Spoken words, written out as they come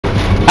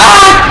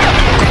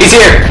He's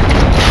here!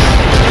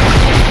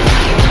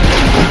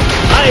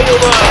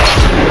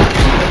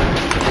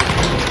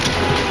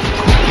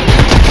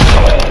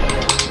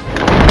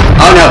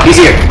 Oh no, he's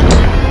here!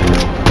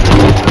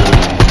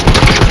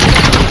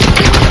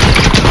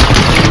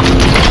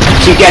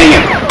 Keep getting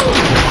him!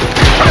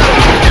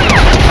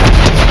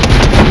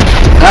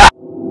 Ah.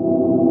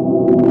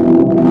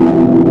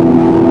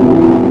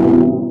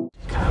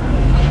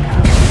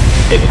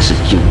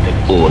 Execute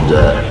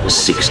Order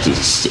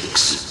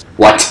 66.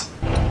 What?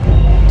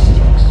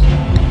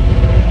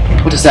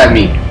 What does that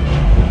mean?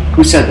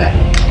 Who said that?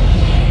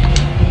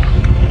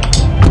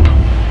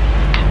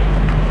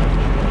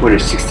 Order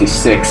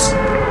 66.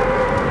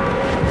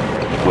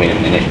 Wait a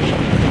minute.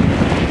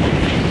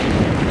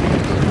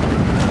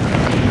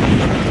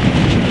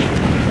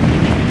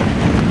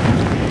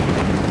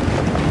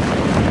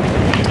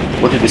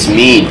 What did this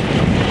mean?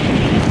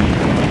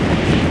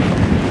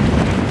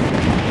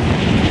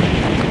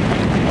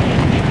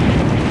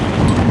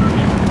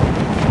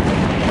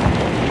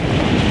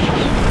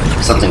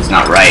 Something's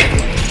not right.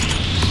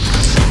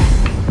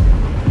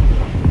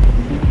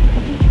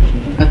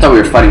 I thought we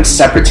were fighting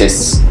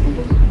separatists.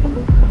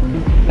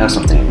 Now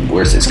something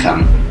worse has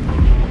come.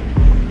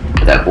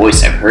 But that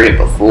voice, I've heard it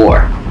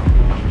before.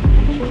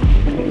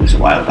 It was a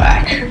while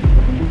back.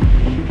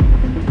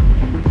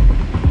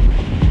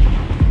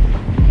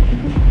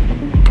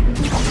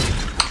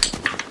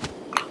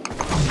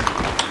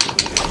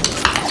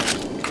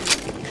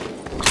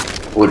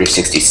 Order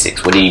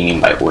 66. What do you mean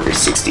by Order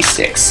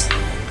 66?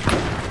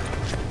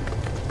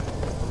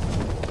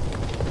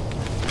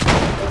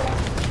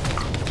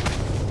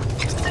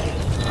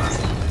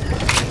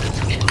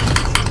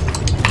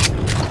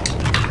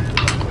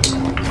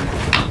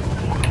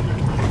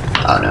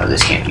 Oh no,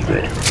 this can't be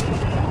good.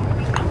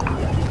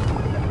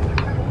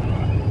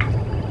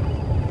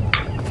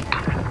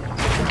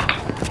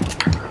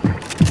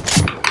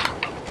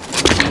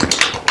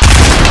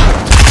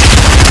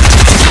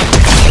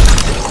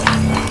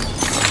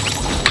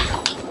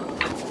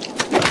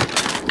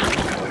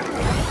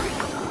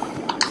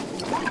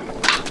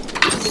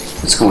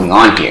 What's going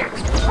on here?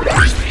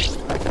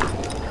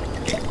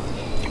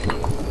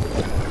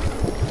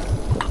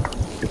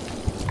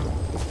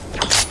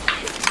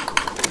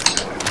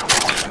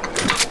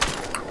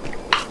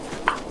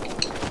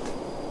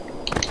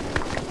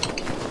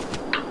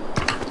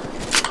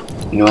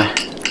 You know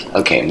what?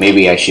 Okay,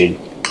 maybe I should...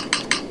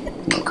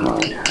 No, come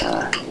on.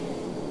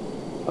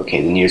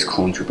 Okay, the nearest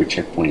clone trooper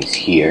checkpoint is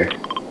here.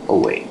 Oh,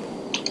 wait.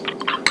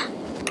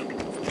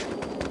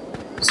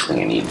 This thing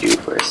I need to do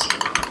first.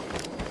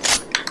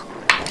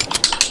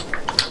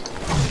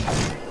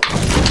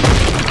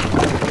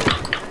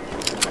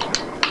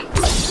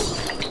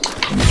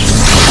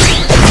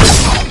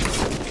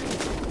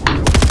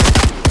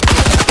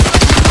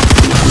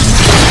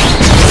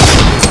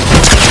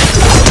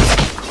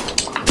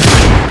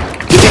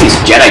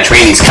 Jedi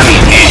training's coming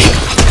in handy.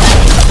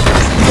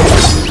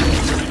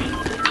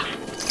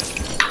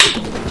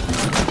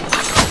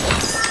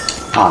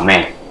 Oh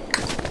man.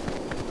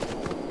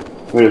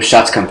 Where do those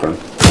shots come from?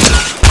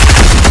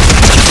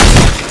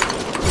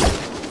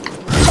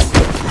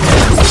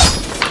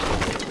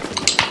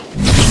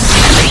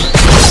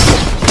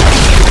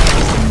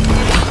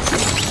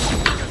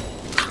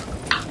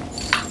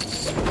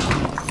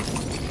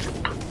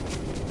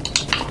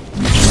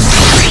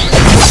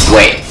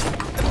 Wait.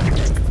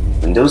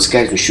 When those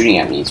guys were shooting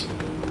at me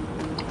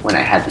when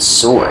I had the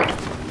sword,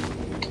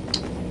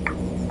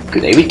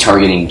 could they be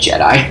targeting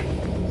Jedi?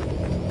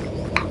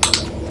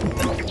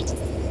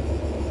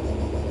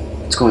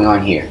 What's going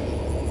on here?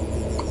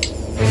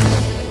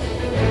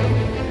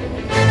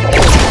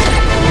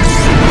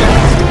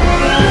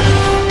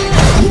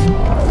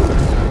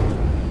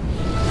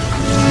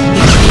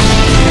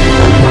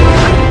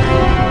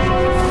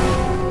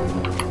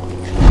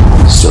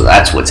 So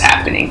that's what's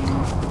happening.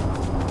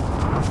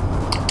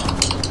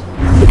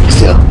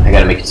 Still, I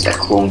gotta make it to that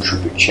clone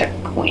trooper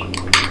checkpoint.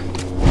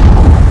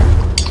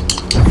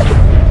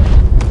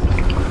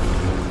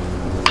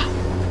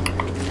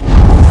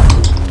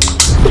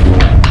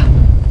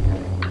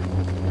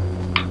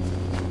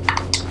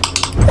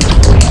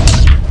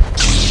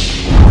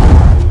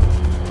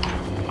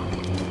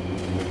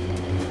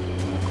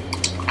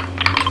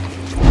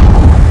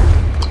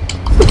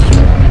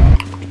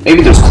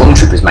 Maybe those clone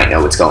troopers might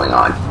know what's going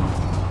on.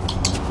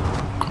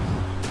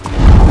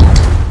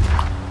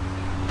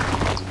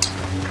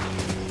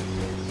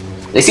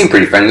 They seemed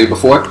pretty friendly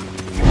before.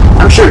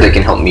 I'm sure they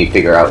can help me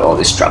figure out all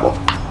this trouble.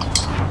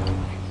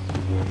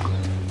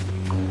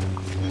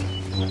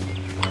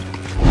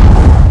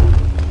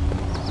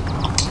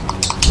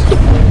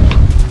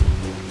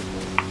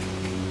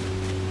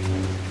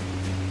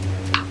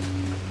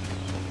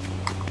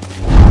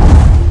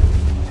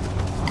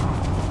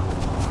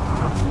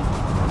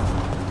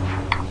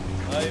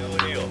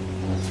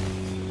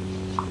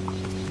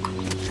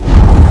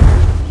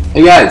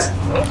 Hey guys!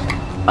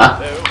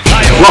 Huh?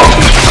 Whoa!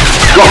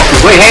 Whoa!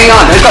 Wait, hang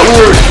on! I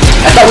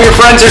thought we were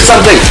friends or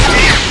something!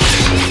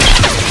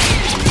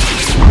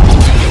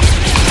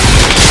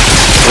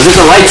 Was this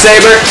a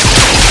lightsaber?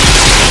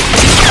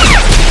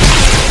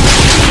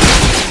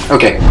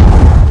 Okay.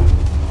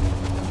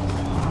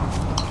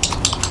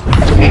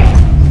 Okay.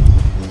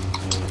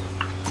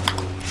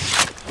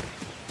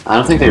 I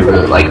don't think they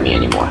really like me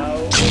anymore.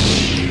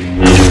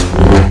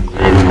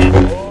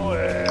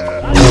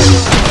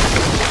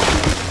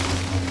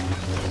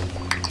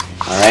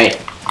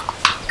 Alright.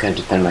 Gonna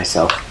defend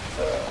myself.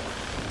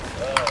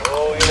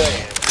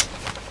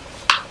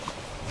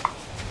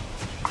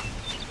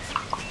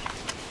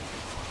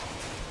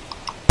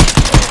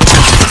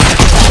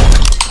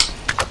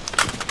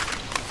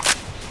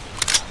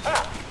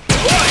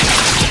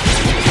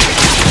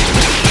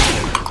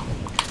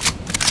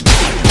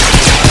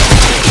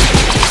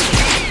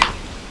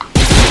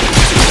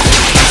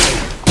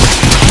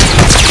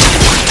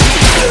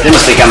 They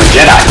must think I'm a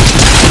Jedi.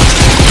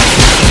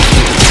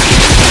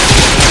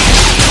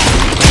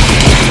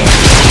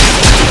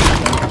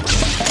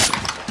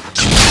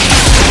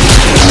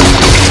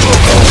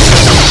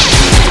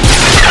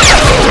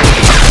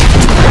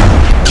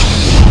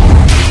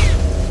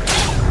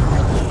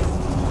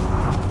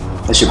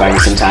 That should buy me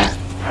some time.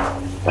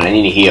 But I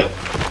need to heal.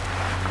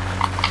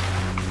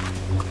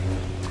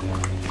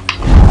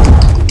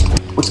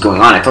 What's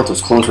going on? I thought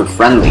those clones were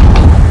friendly.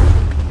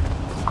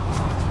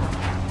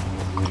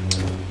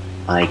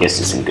 I guess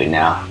this isn't good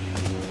now.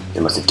 They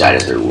must have died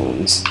of their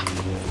wounds.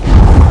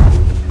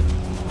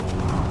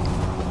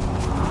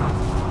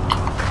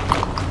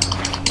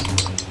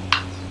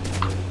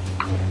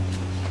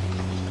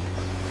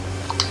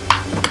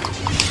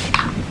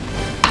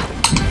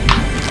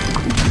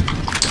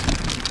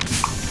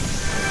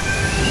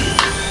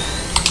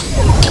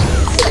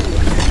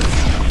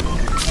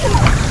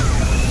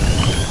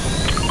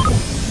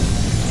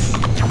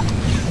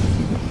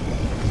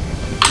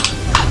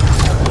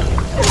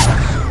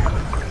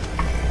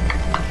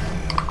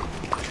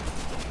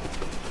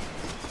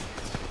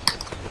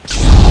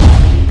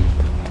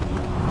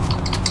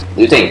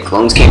 You think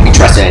clones can't be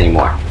trusted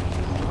anymore?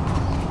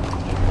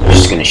 They're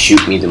just gonna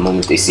shoot me the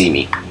moment they see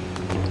me.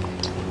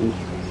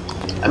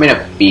 I may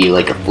not be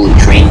like a fully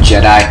trained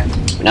Jedi,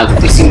 but now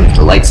that they see me with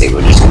the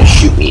lightsaber, they're just gonna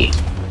shoot me.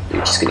 They're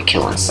just gonna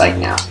kill on sight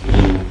now.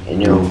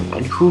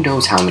 And who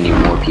knows how many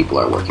more people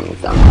are working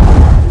with them.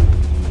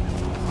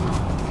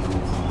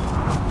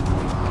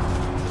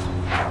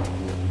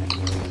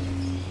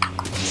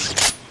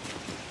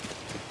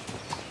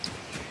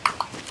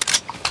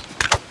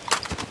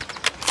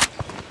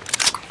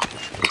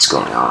 What's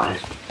going on?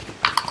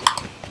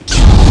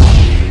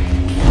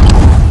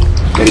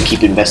 Gotta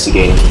keep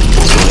investigating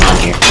what's going on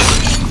here.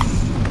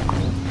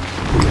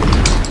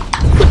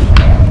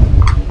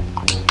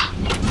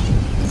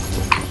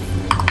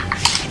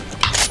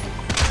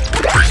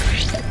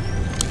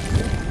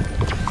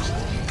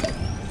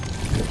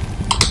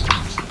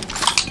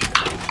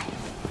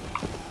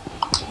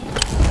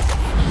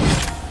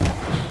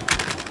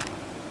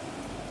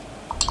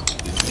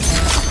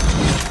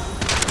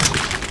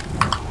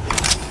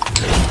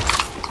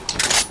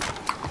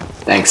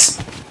 Thanks.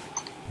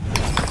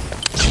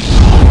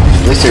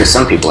 At least there are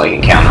some people I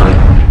can count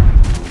on.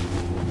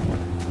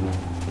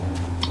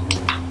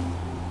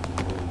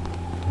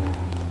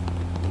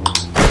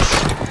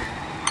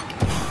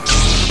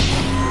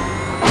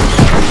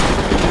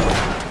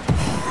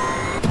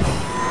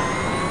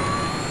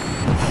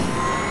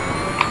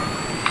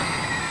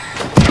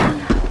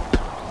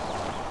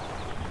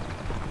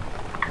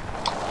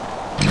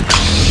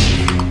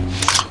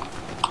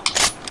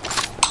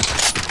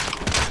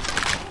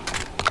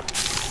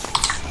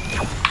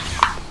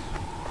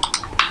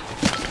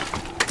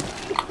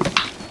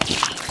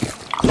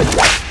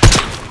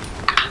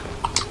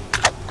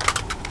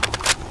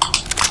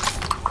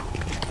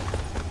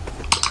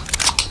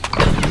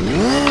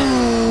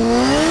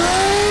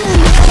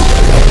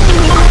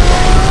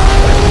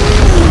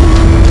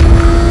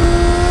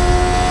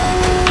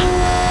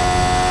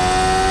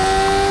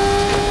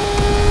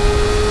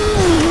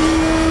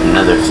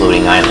 Another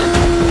floating island.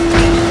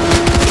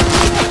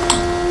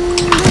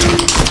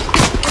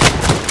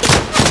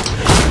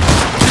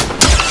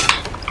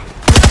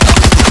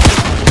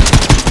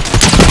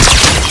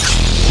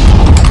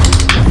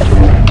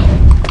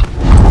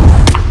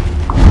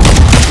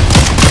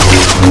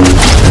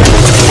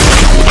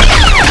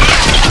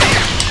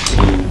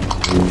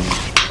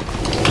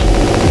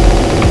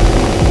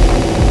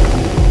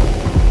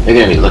 They're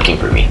gonna be looking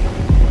for me.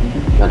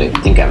 Now they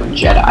think I'm a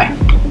Jedi.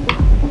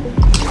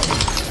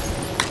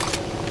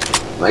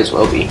 Might as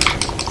well be.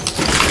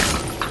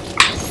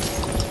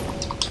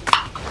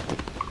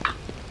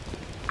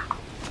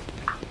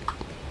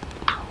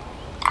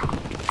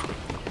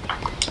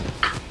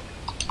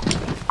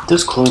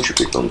 Those clone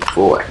troopers from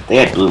before, they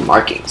had blue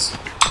markings.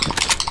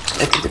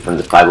 I think they're from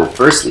the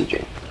 501st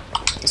Legion.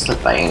 It's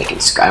led by Anakin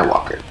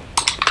Skywalker.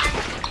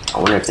 I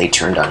wonder if they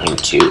turned on him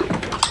too.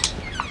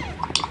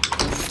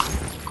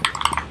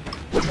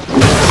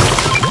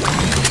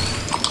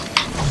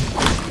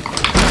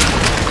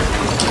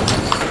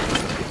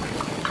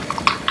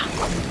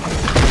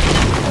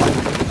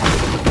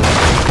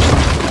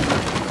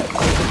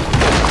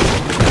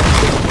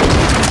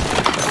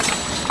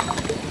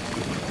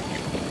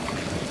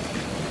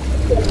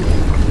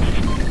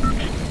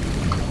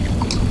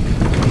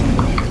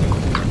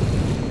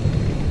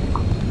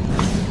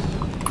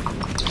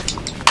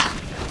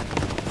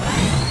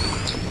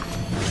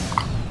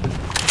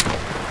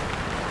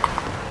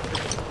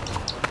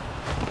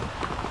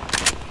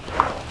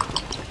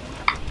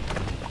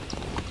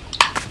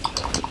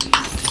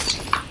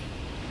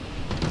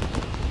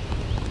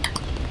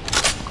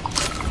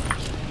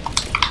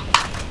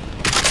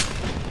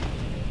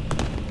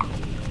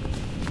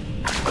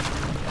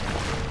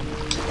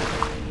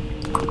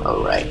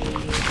 right.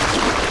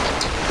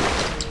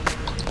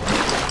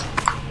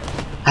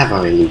 I've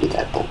already looted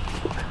that boat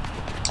before.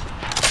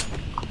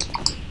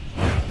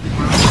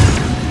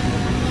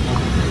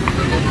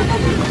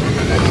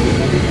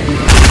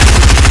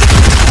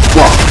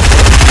 Whoa!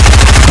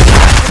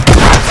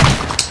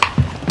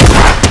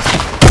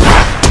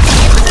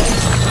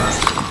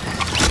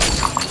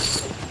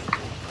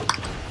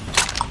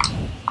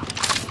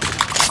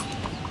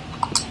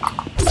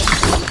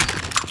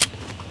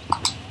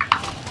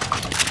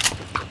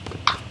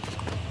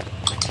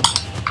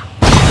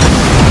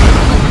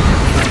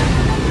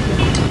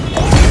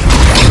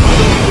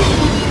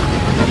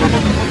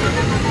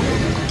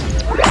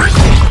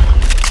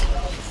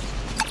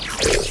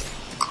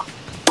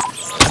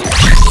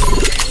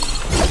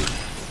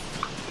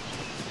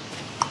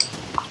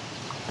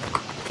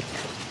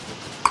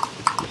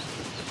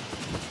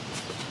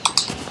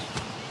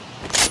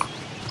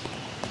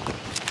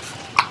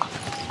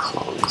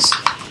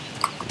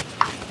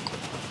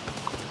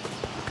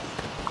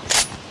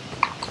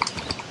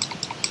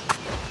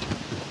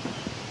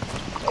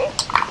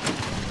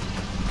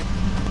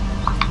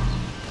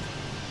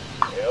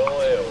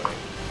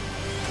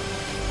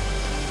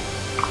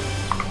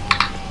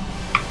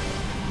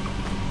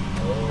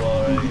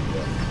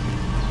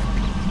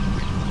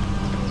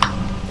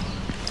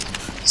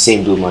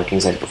 Same blue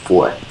markings as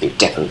before. They're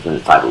definitely from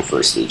the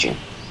 501st Legion.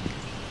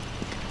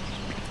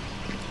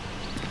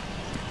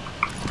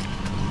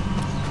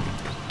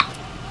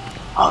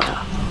 Oh no.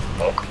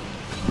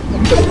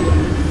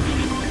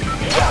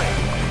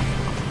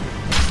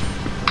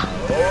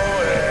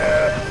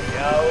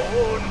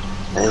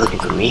 Are they looking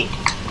for me?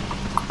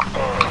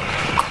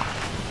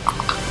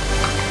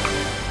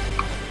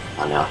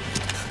 Oh no.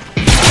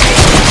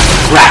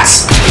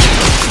 Rats!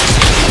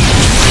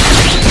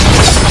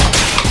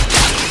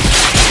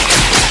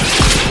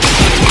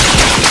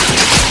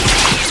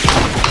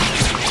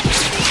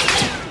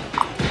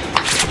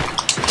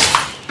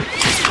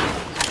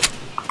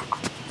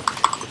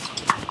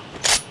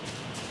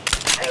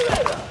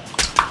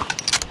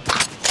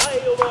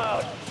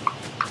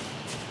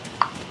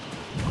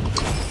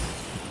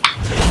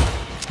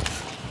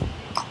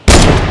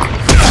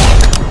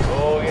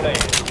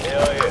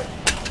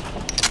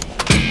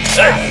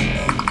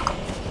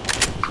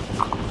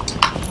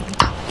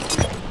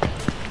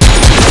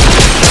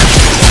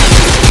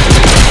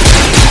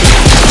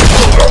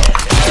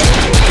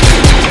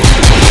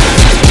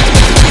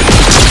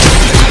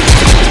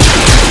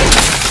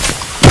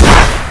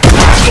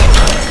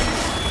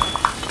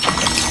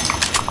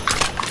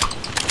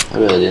 I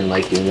really didn't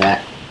like doing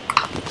that.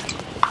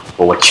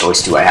 But what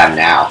choice do I have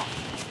now?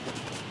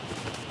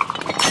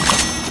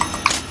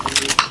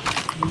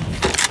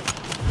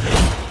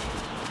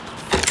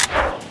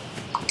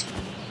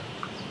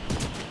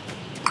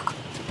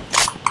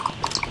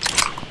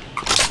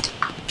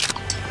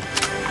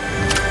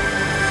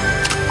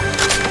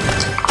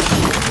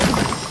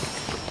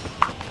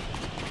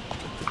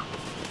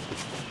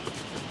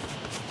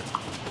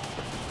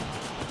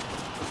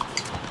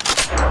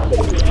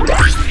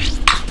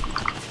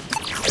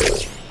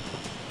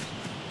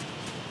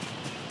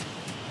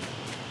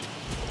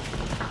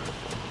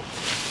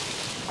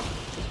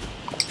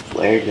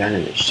 Flare gun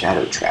and the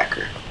shadow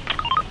tracker.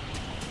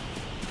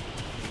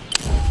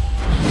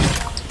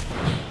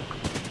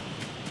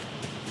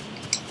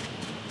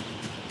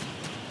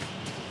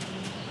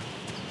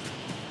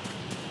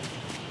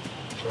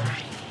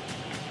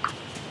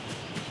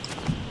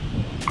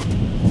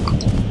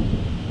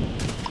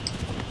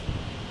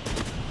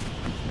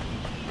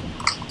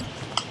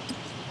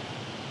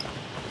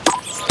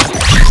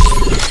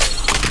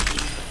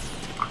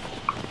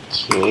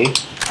 Okay.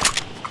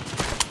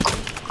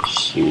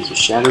 Use the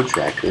shadow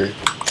tracker.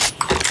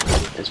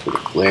 Let's put a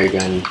flare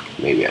gun.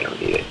 Maybe I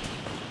don't need it.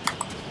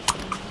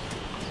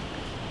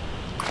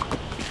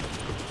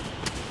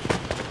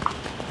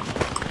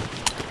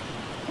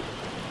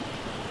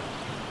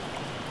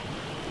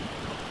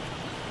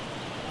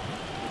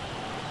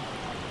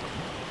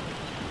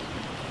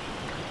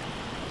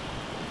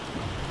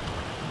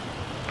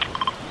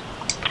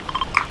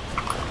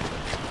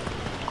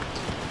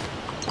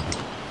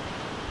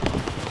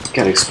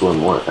 Gotta explore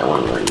more if I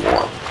want to learn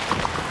more.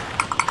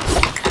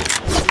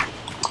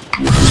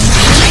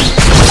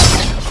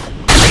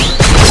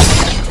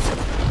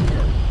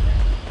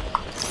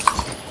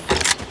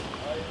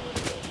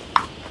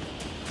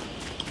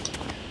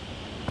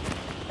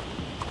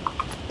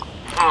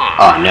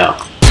 Oh no.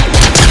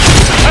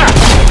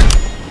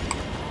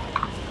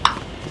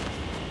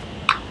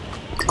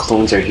 The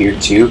clones are here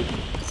too.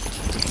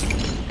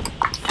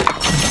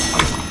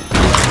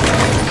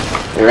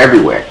 They're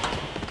everywhere.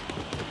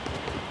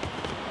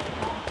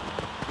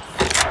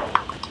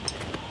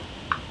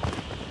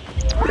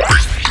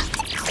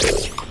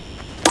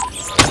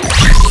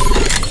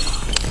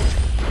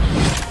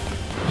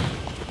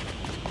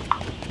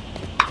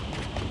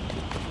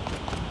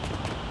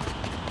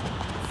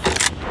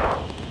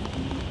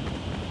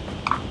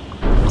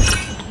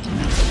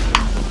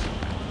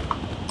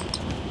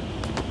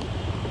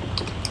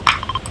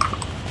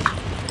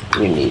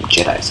 We need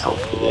Jedi's help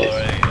for this.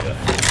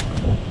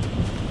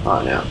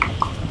 Oh no.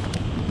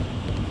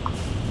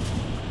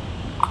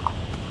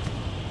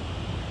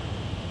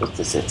 What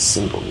does that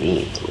symbol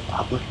mean? The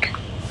Republic?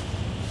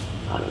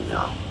 I don't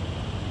know.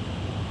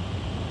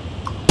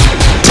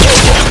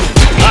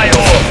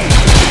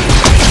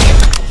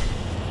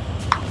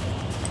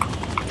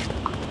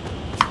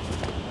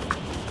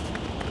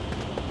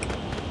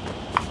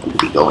 What could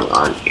be going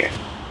on here?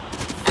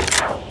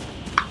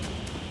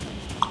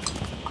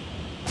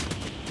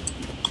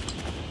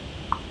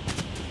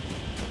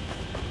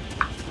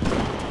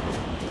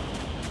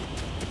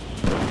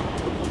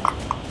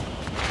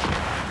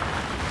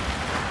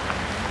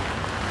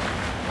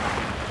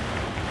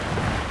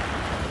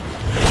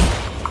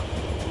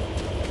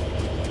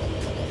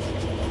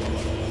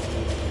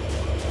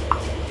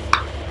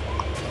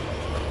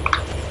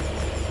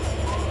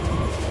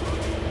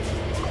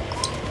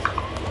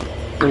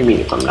 What do you mean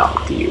if I'm not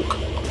with you?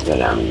 That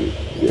I'm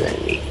your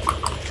enemy?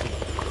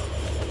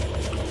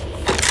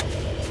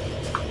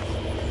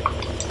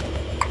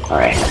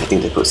 Alright, I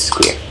think the coast is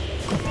clear.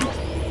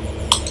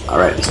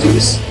 Alright, let's do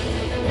this.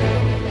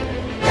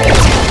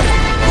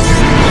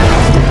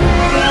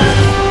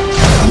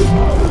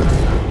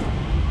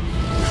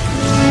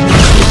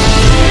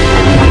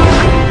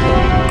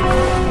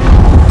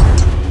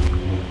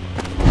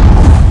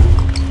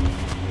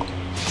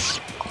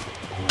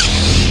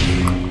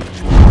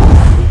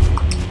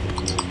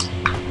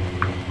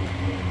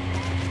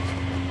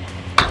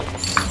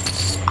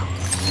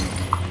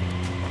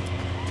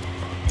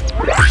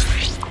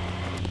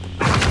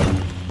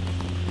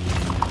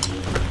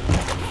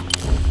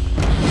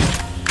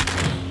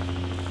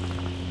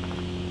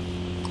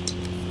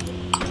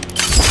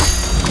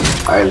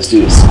 Alright, let's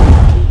do this.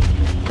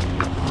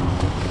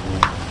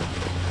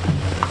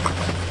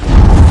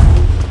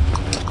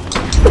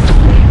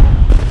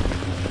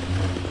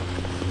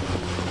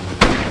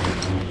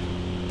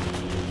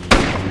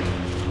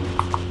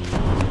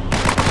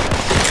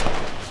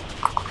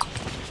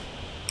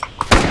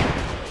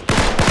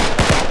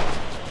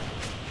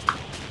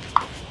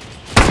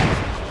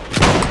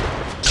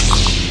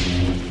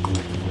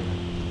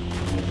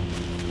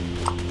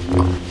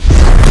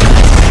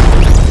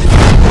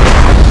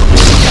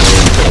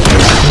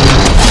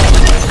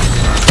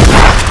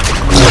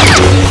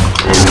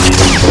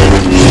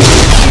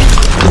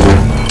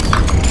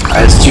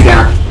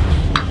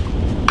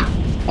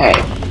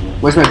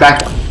 Where's my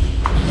backup?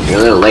 You're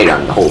a little late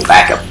on the whole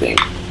backup thing.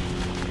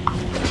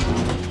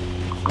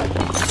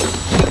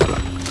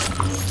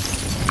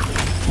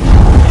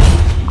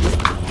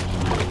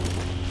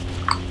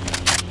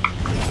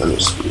 Let me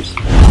screws.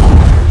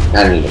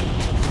 I don't need them.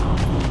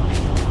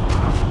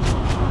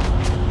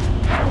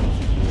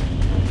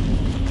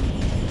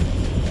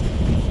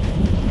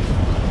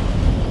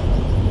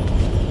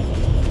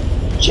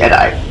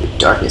 Jedi with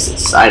darkness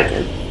inside of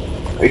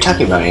him? Are you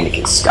talking about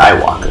Anakin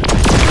Skywalker?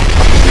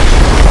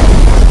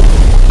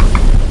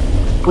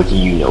 What do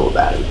you know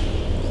about him?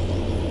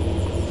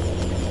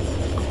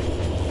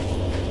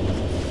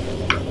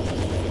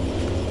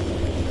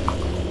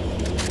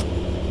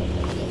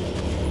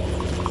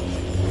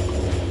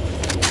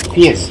 If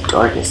he has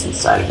darkness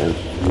inside of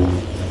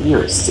him,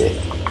 you're a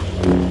Sith.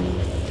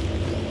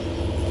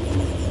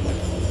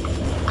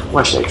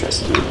 Why should I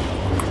trust you?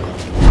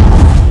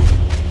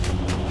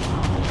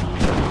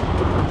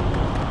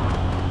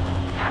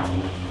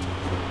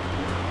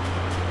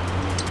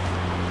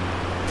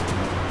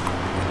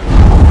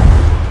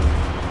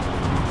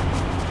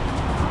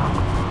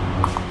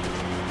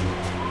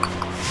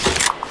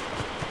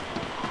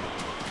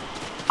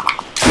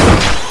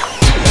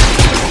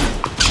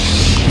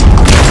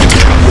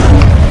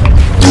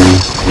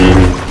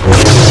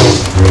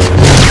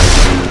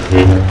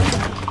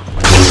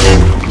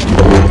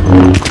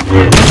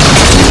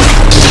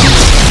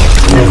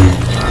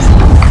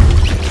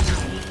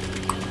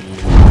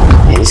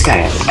 This guy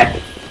has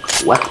epic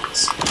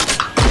weapons.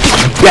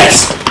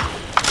 Yes!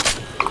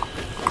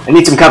 I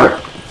need some cover.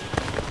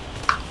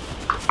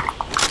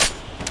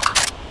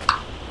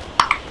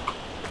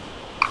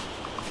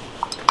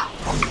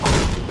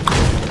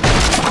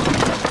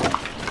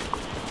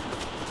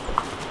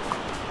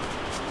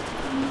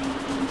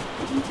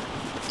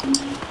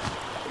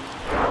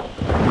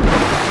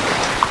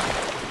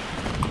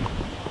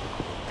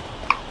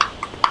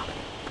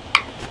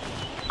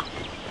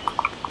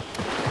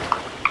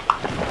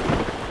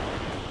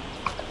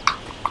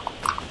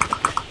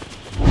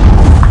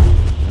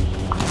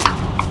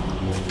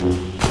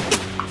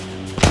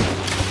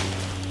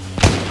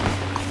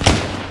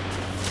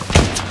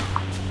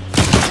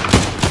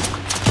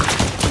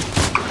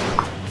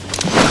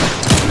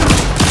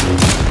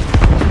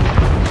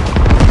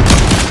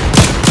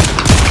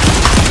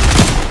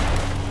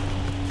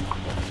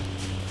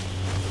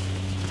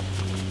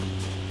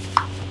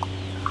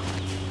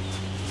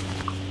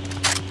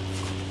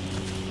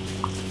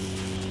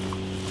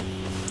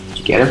 Did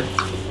you get him?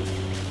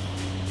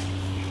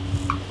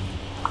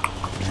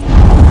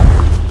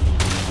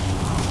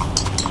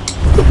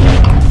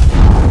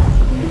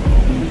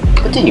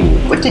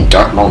 What did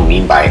Darth Maul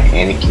mean by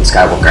Anakin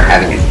Skywalker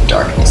having a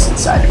darkness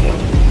inside of him?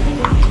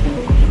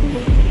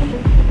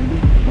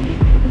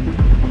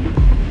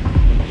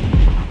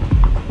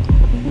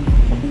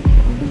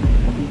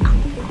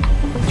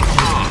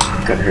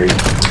 Gotta hurry.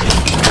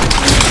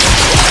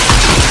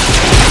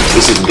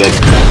 This is good.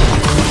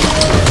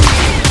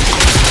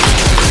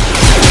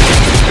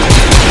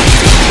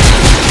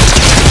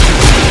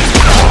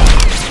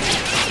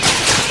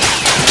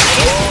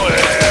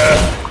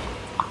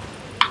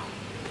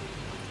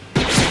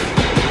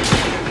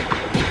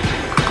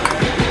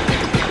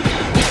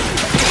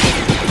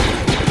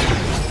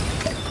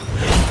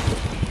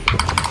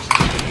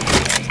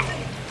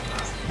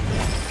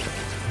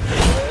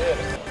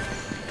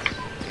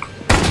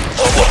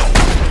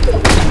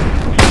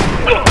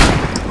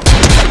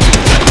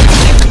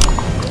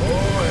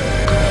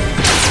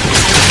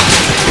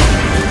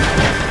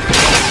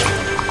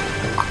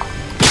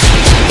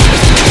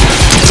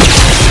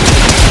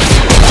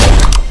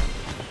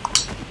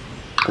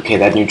 Okay,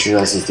 that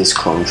neutralizes this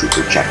clone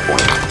trooper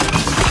checkpoint.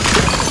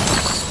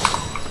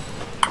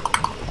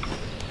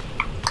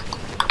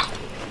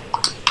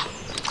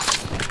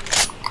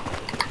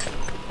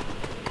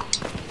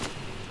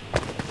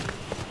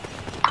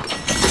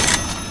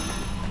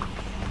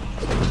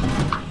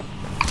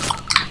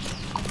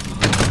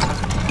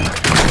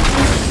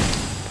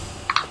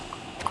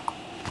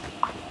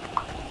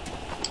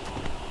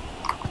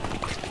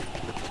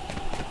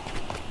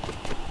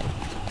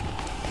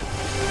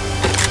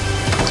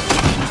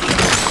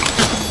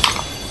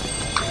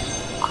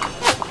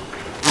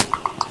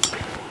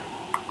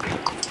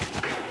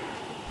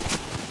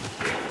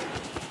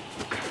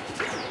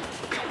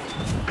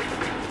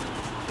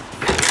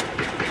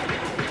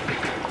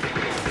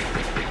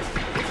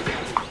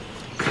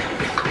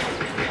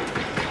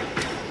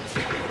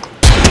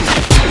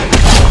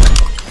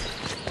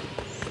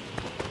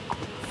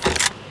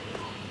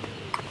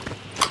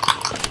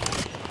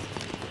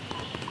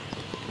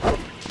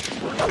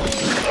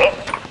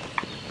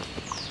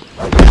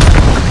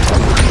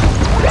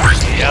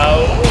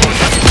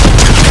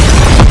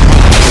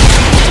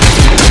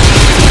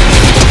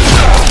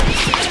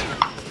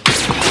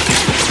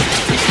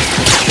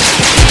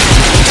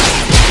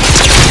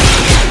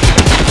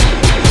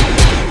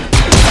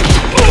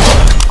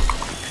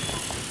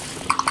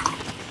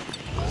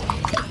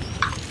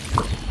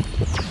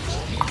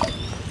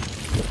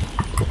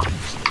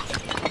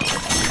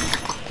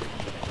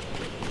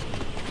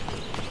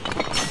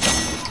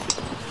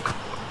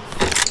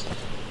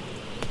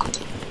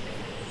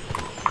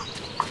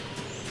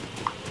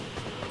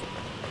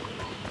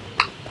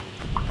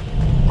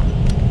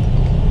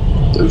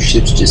 Those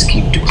ships just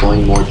keep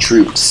deploying more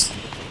troops.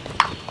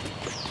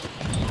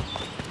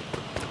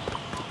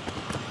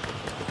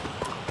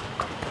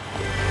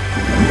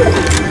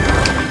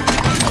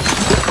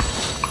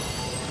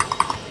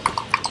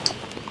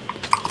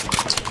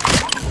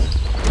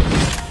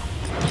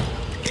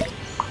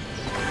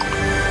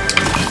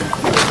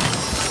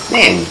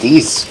 Man,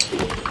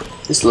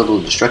 this level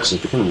of destruction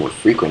is becoming more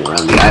frequent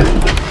around the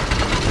island.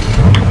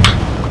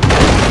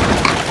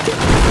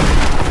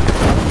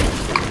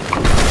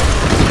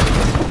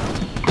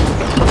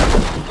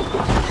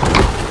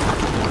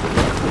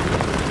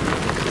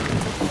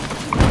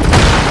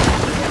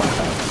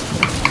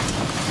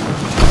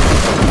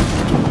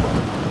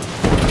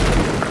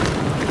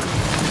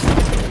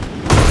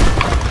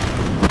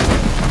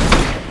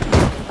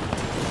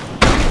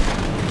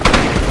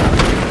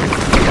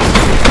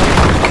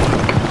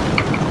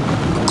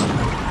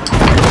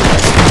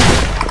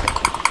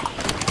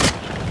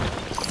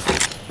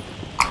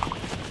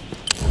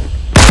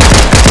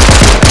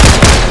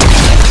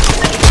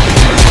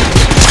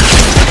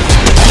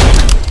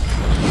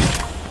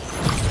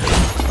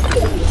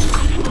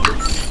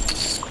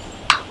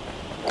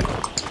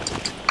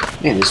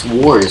 Man, this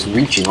war is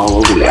reaching all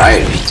over the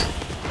island.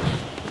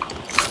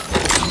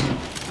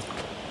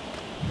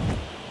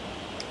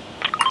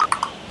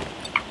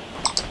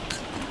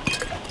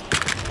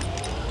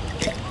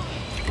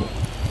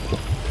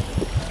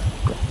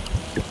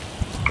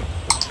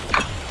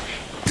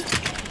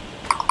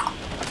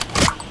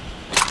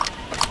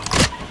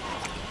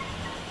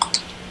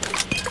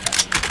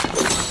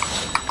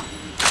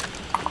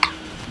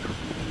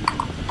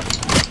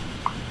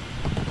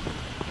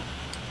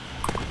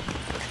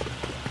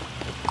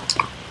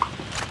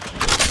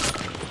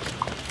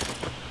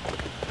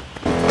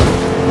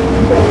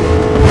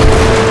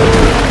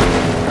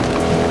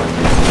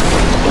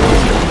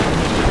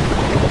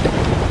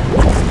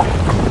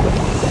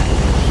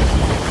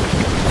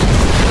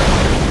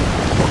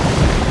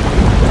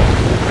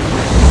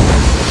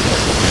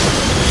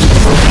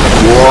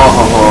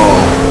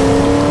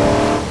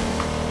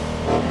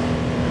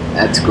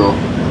 That's cool.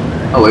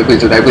 Oh wait,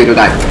 please don't die, please don't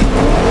die.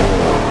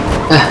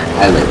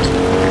 I lived.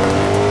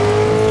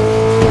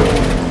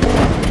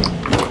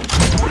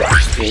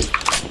 Okay,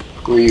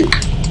 who are you?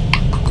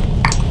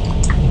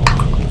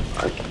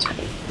 Archetype.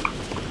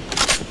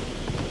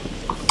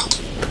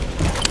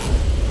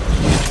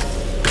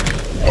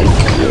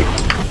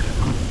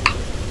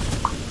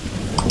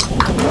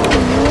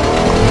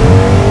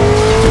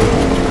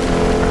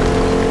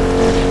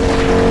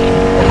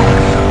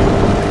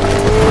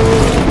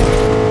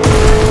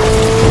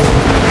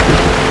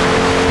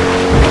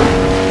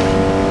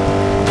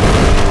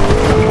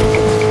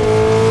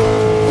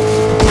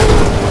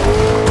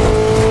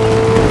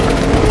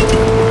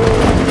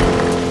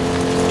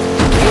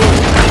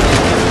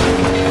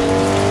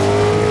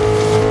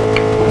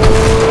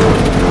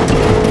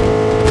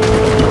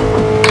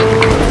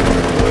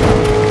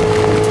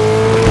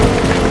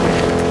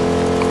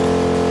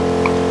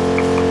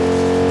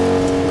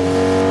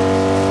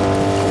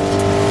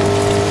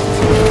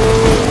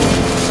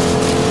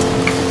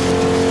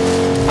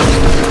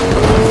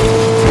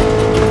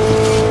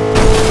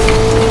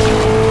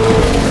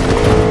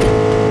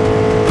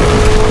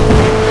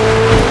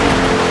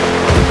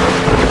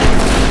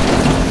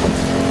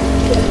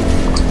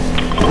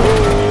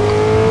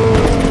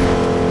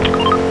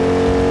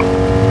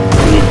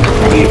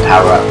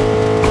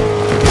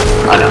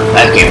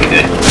 That can't be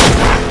good.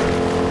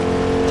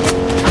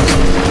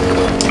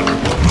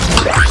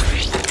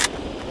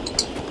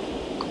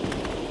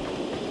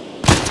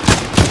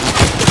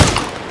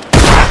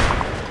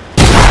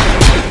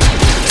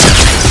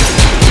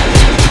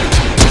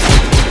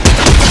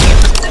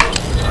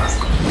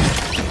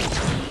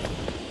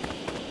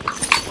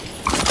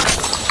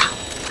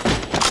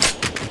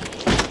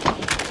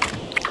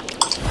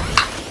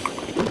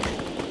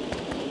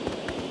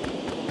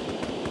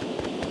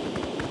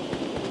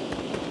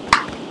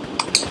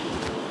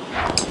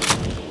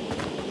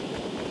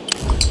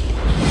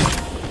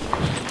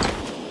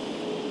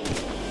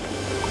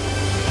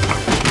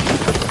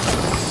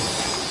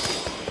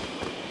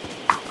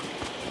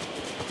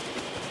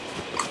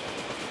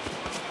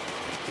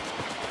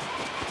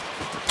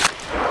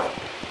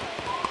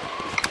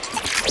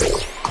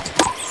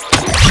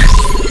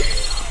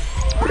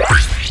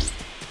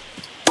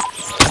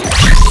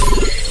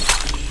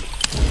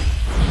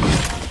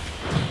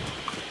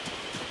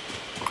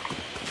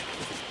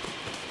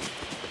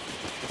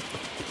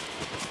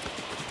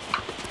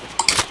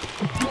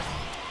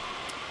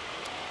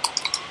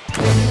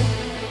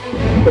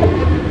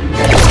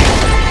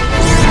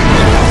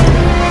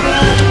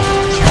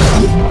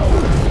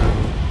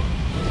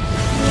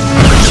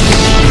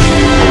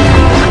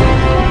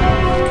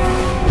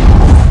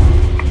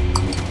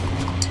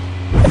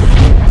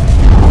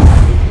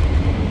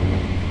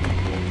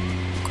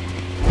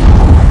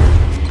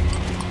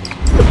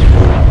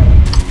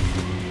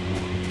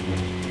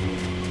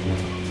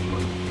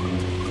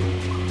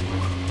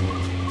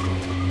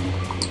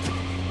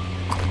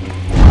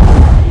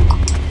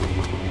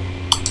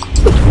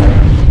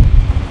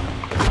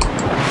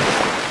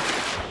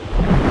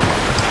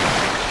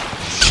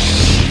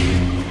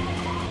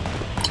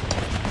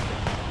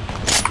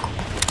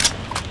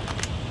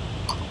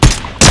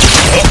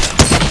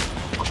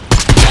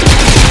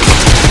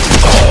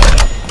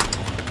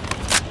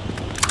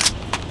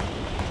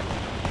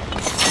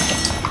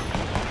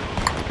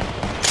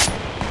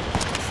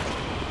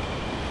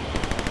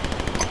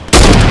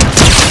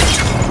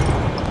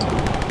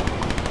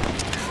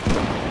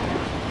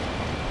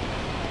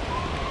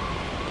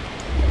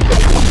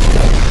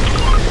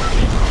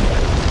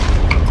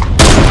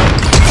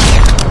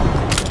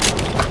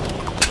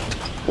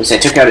 I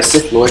took out a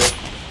Sith Lord.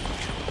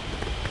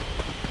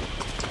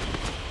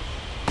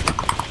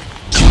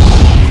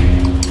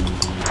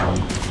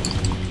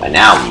 By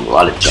now, a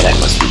lot of Jedi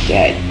must be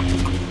dead.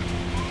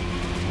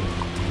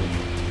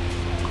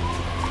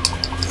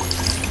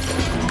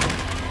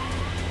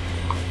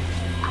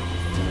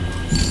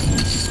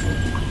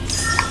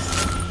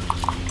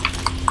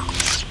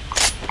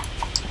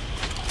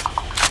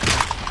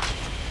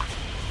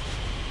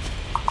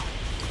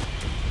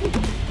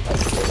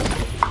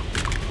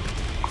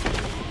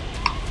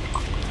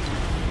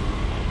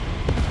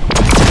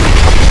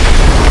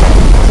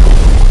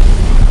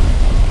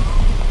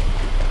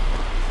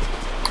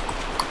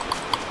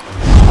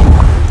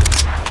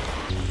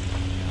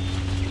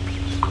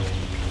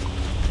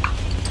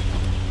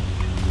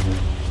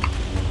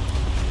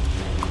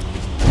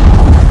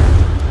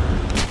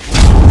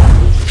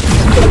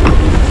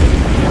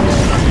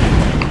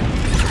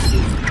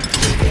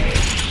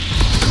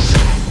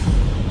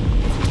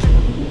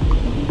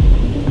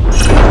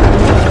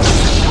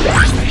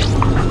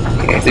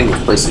 I think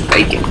this place is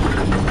vacant.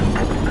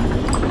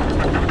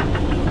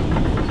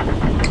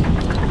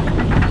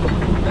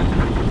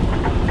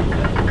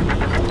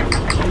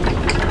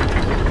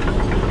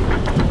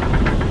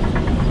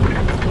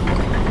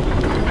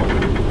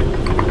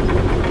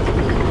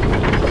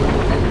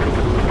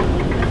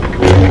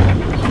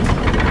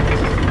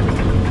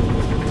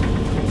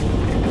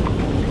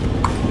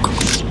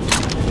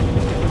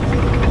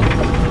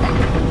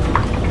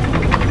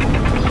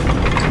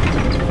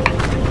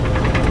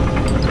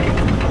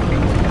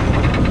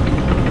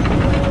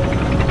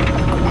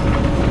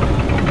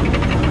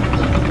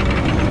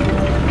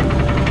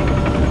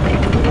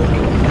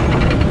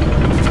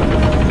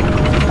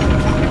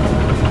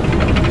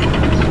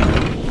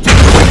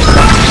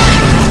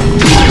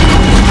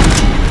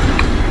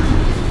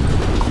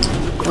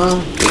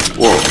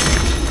 Whoa.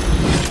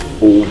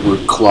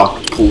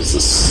 Overclocked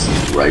pulses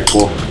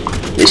rifle.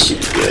 This should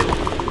be good.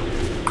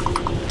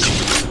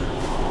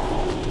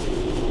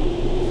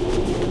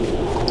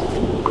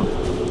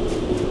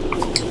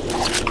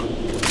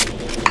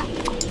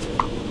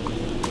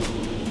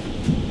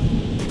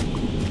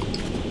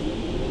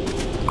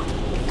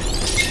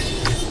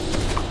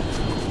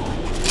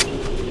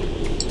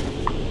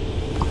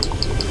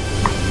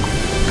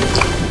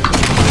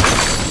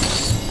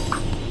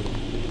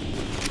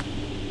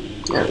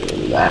 Yeah,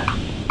 remember that.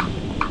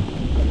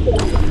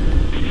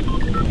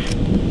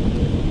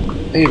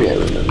 Maybe I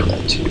remember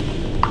that too.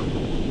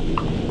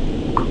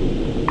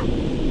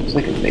 It's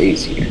like a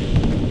maze here.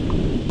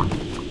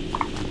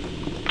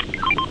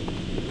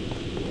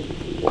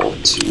 Wall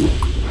 2.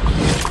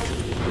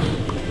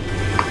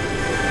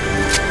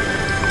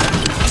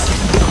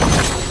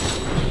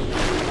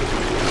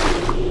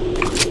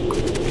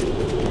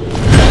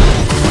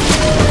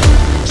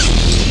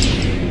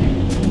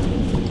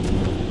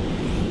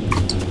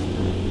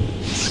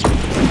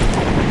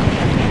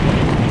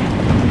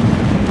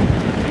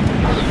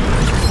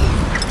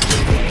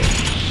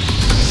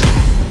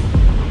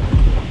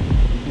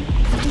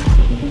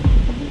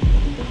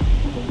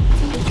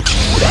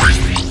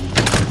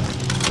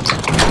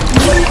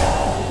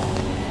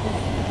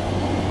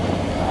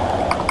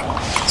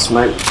 This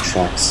might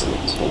attract some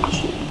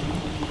attention.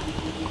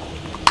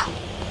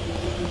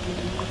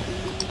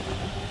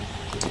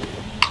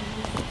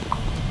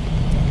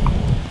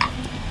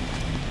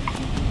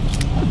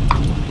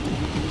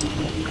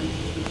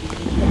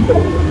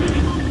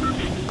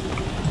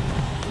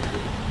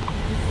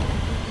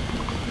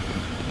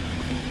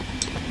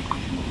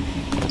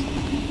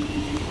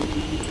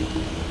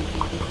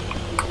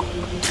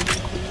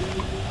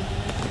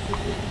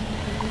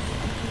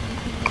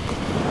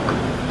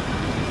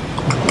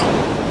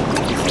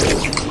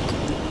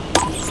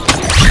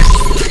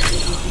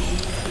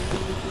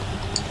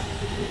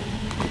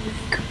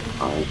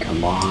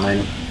 Come on.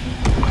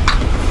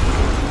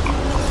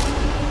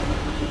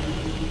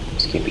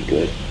 This can't be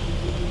good.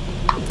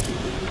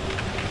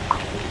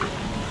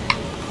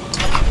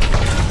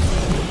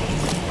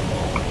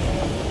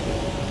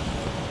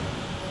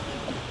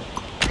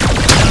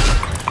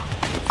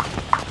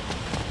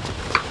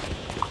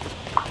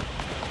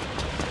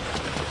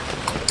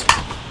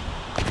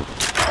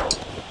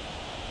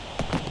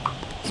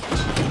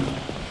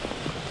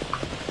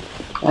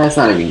 That's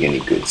not even any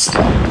good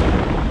stuff.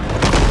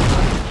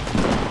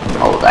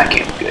 Oh, that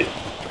can't be good.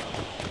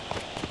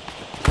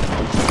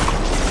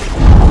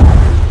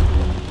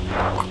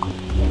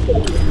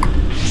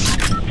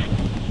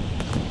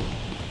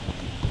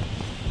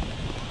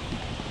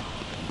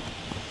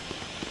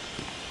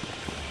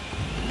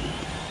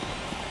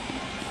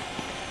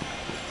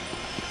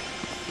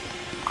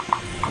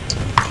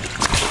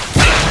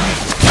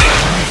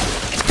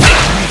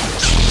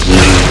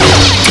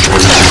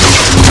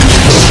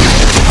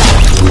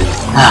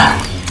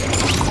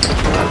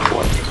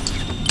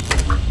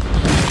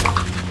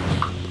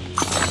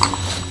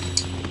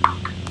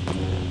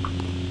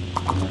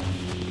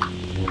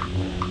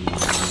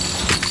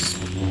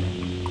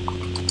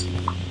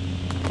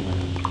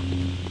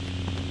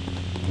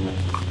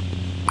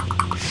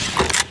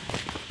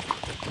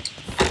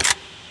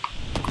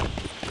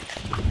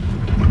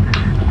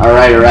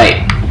 Alright.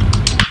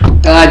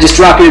 Just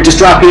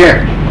drop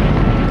here,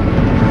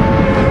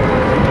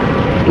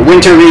 The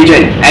winter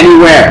region,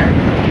 anywhere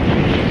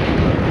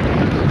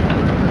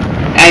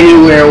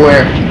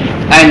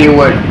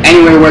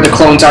where the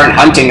clones aren't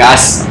hunting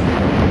us.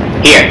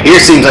 Here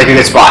seems like a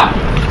good spot.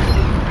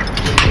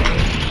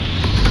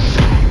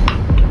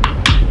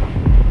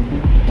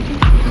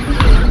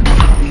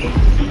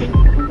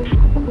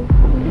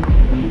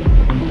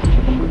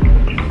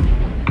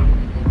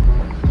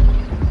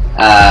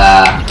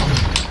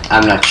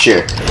 I'm not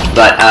sure,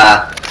 but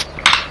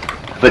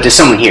there's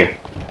someone here.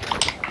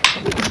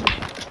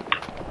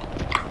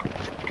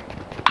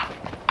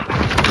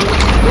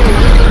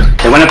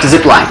 They went up the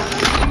zip line.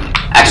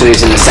 Actually,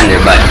 it's in the center,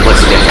 but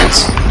what's the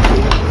difference?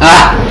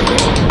 Ah!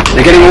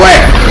 They're getting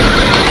away!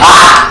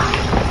 Ah!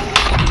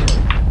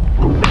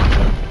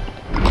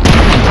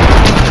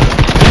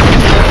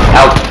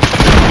 Help!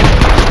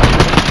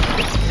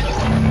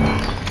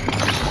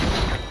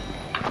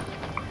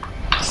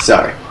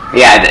 Sorry.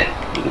 Yeah, I did.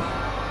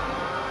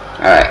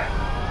 Alright.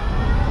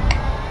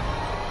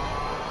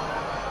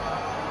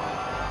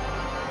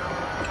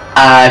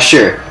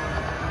 Sure.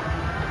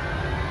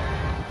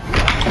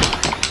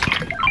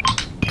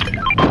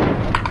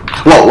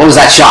 Whoa, what was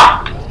that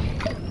shot?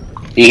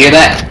 Do you hear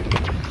that?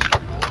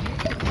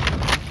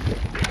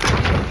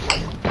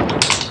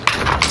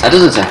 That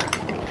doesn't sound...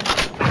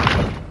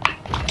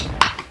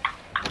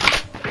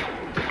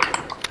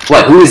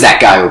 What, who is that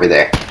guy over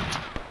there?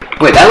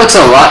 Wait, that looks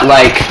a lot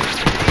like...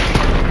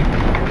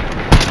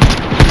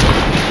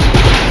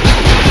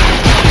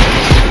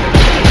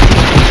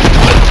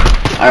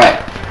 Alright.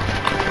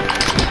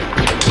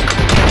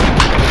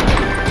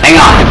 Hang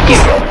on.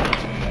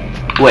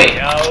 Wait.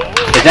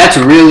 If that's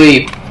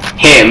really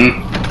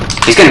him,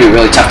 he's gonna be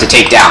really tough to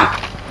take down.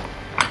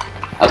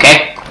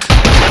 Okay?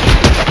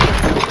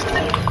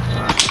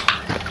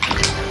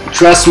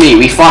 Trust me,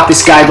 we fought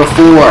this guy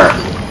before.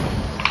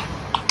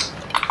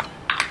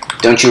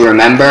 Don't you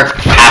remember?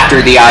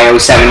 After the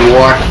IO7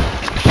 war?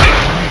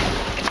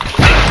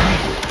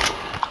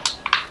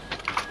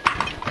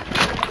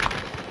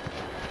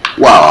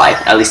 Well,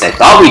 at least I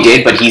thought we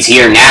did, but he's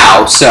here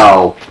now,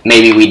 so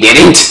maybe we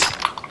didn't.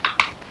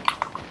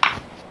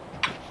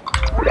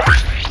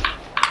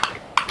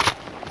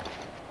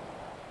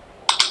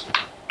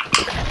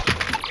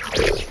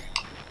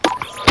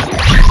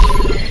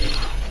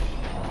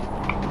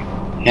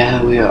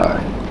 Yeah, we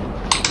are.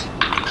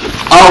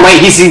 Oh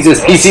wait, he sees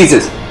us! He sees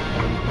us!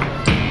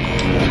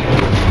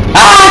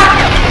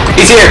 Ah!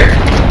 He's here!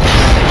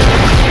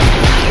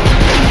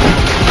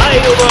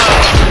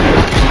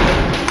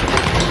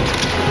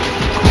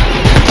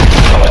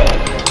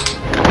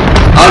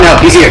 Oh no,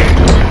 he's here!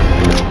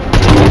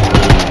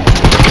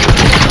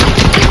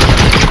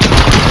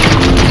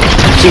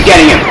 Keep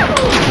getting him!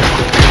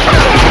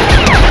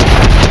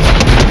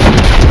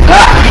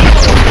 Ah!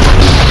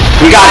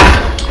 We got him!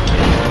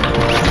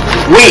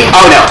 Wait!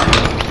 Oh no!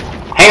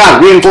 Hang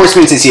on,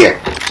 reinforcements is here.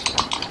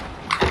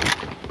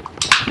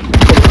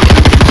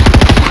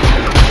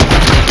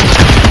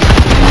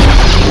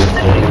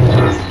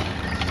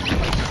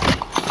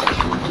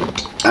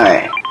 Alright.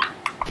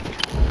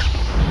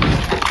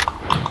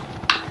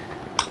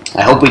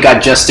 hope we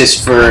got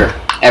justice for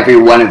every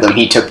one of them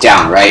he took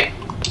down, right?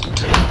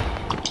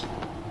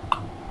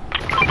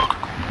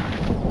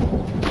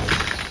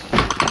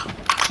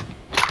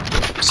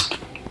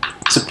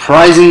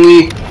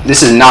 Surprisingly,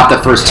 this is not the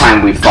first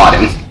time we've fought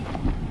him.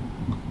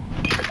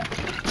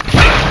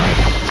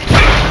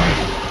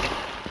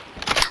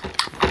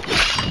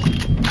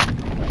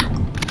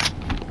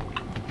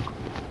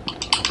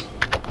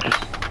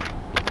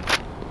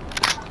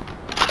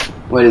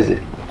 What is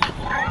it?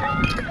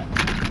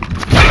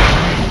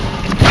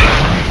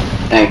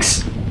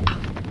 Thanks.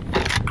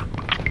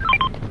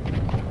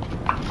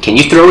 Can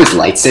you throw his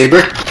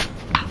lightsaber?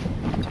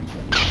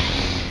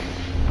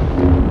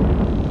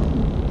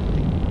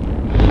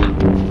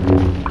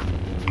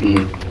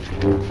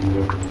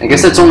 I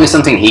guess that's only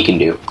something he can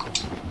do.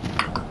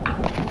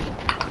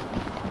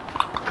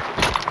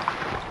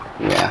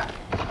 Yeah.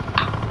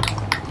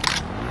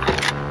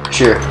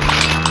 Sure.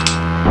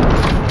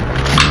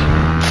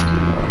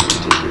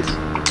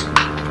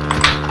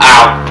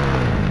 Ow!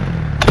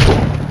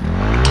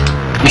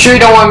 You sure you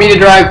don't want me to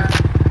drive?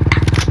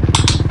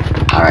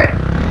 Alright.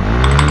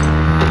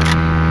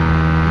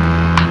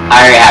 I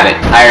already have it.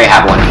 I already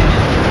have one.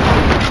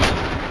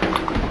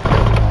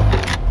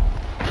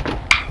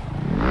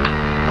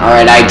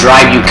 Alright, I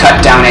drive, you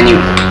cut down any...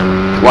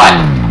 What?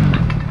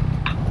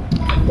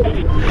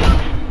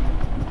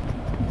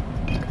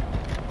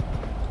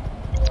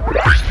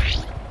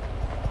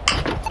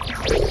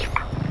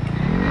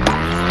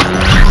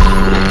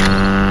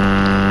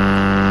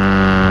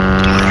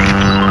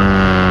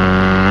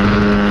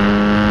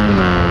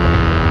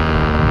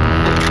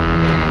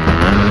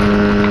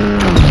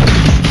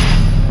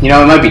 You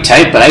know, it might be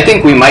tight, but I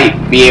think we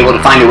might be able to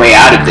find a way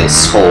out of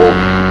this whole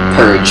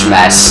Purge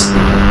mess.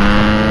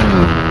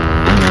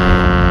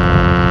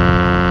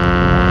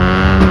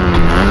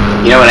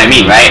 You know what I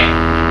mean, right?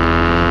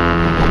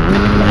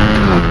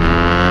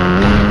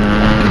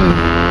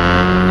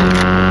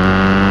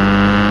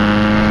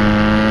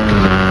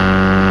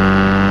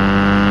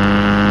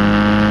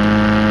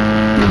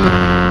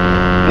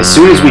 As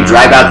soon as we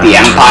drive out the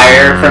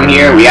Empire from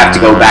here, we have to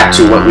go back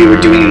to what we were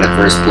doing in the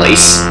first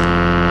place.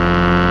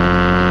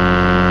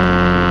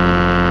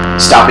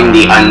 Stopping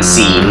the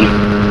unseen.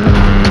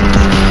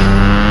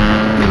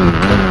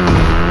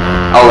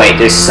 Oh wait,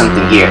 there's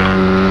something here.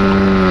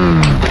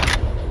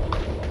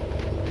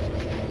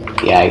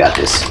 Yeah, I got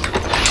this.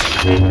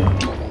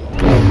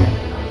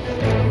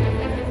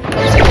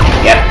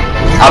 Yep.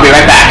 I'll be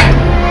right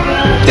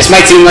back. This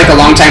might seem like a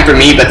long time for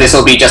me, but this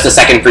will be just a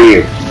second for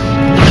you.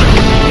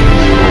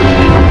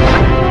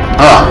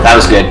 Oh, that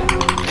was good.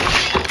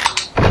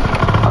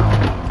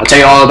 I'll tell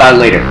you all about it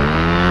later.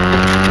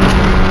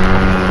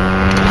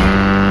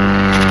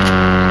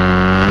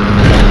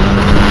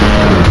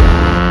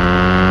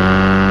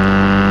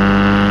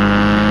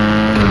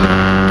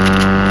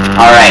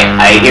 Alright,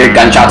 I hear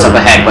gunshots up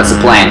ahead. What's the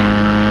plan?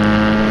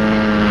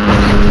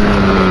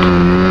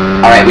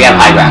 Alright, we have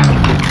high ground.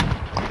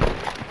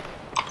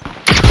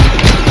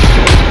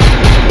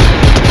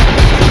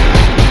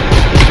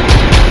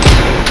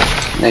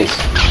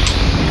 Nice.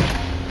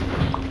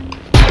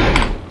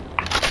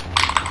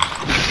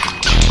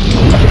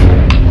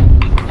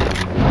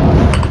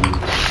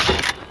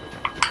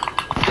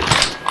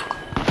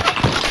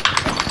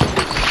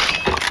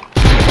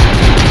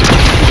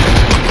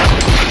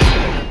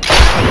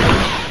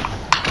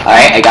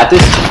 Alright, I got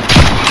this.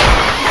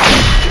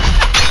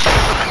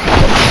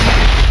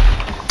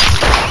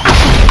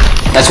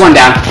 That's one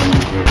down.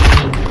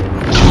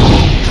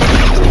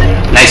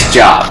 Nice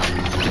job.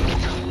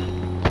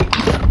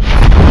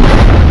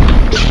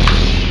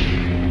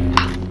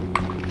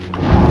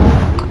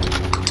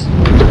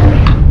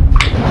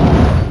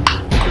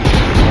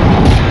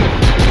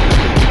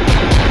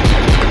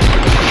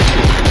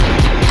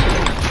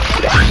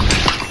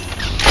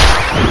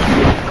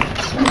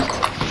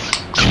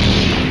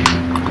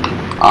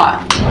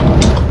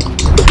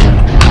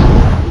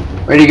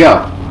 Where'd he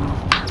go?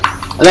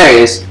 Oh, there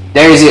he is.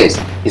 There he is.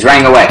 He's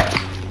running away.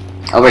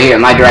 Over here,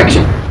 in my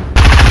direction.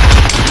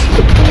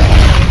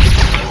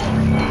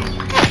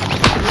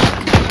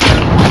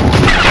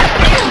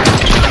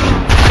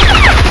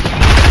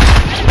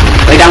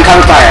 Lay down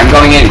cover fire. I'm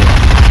going in.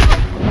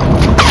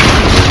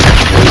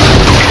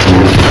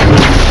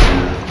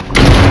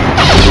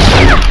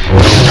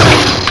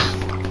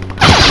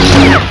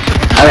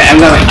 Okay, I'm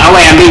going. Oh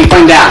wait, I'm being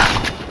flamed down.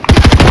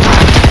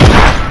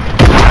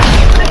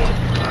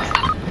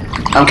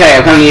 Okay,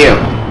 I'm coming to you.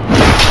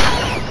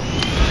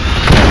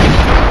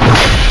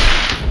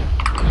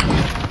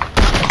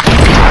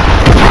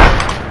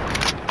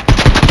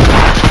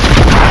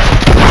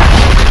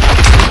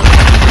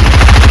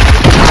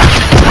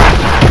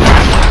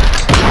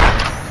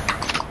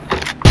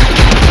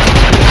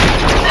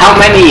 How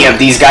many of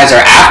these guys are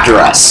after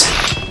us?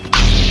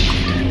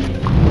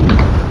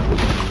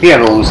 We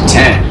have almost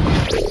 10.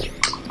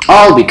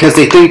 All because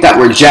they think that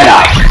we're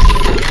Jedi.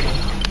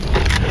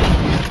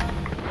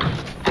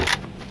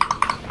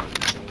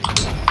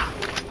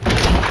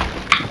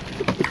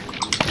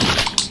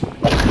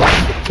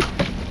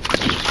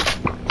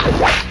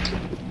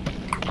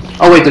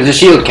 Oh wait, there's a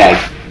shield keg.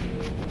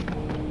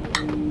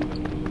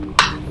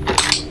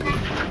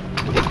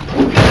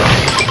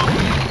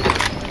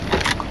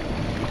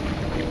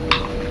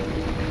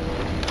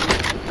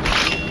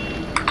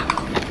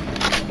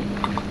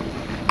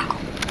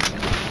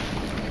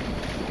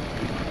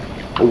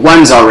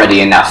 One's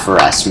already enough for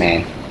us,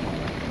 man.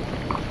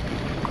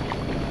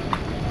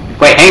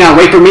 Wait, hang on,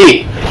 wait for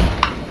me!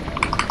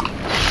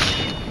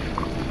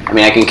 I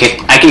mean, I can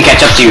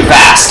catch up to you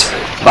fast,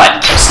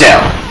 but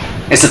still,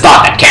 it's the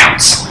thought that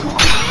counts.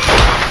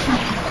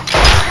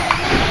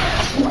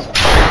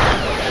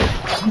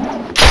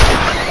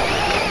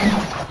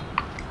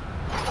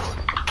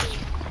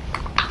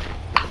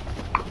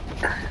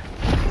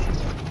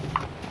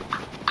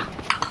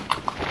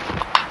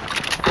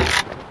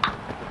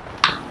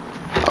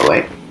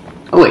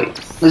 Oh wait,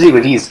 let's see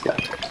what he's got.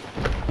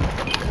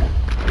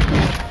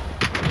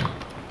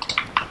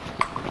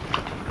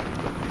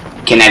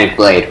 Kinetic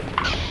blade.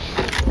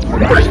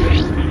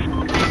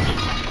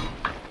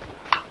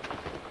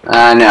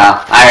 No,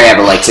 I already have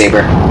a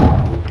lightsaber.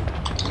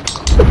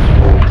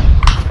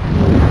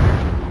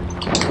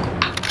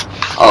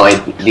 Oh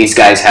wait, these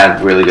guys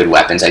have really good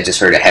weapons. I just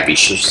heard a heavy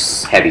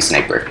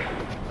sniper.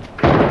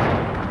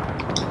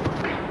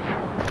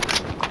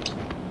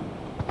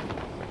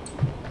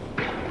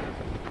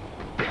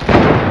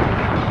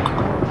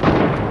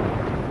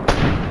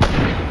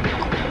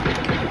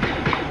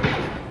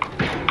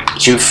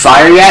 Did you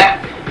fire yet?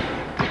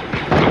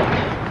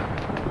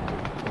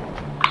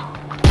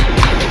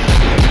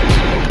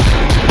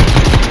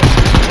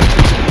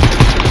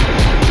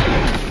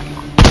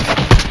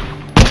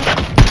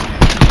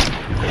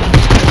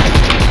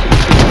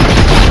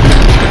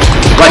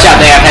 Watch out,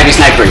 they have heavy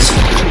snipers.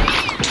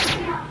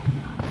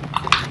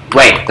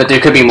 Wait, but there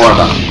could be more of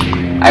them.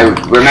 I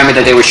remember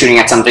that they were shooting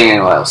at something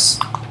else.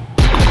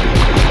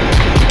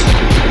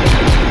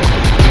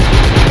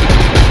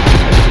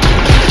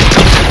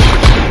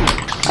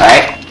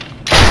 Alright.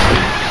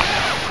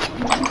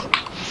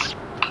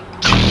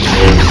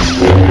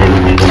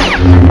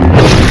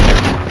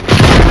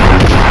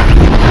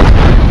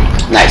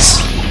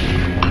 Nice.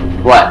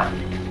 What?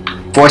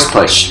 Force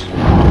push.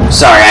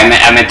 Sorry,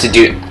 I meant to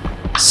do...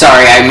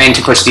 Sorry, I meant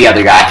to push the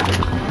other guy.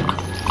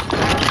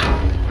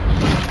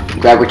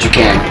 Grab what you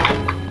can.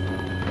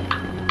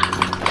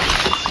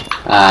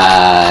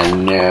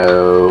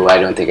 No, I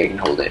don't think I can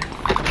hold it.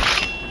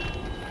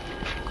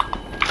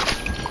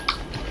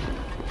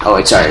 Oh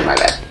wait, sorry, my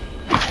bad.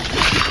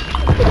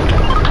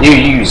 You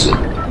use it.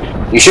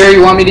 You sure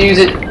you want me to use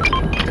it?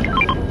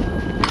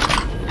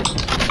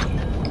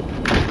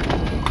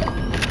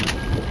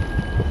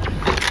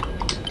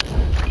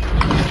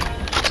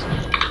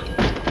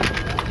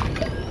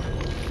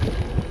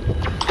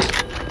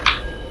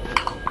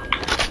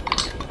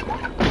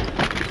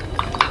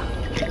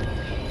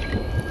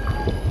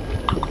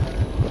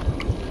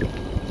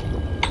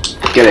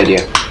 Good idea.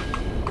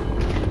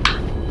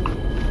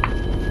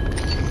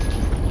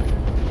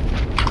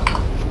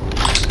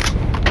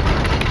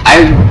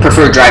 I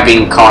prefer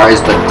driving cars,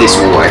 but this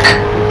will work.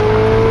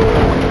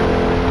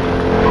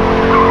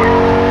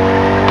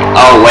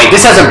 Oh wait,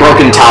 this has a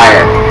broken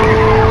tire.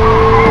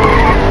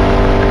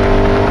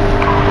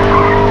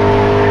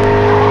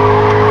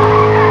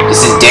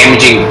 This is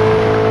damaging.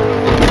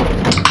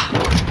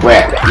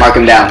 Where? Mark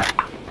him down.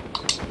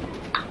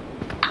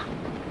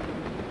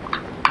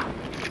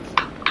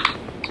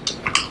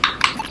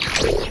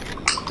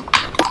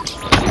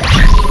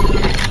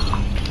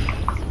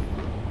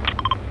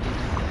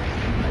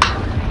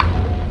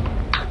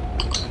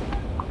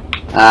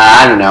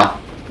 I don't know.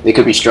 They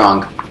could be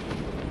strong.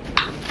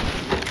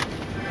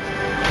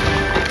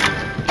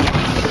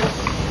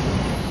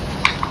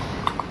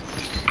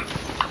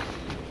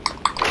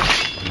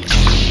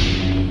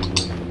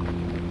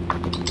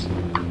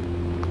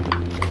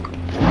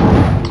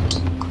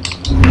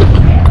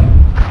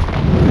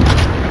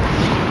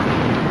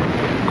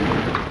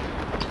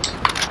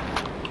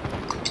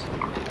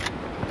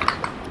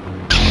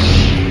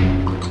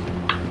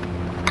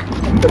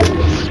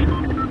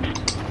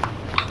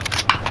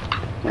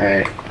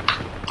 Alright.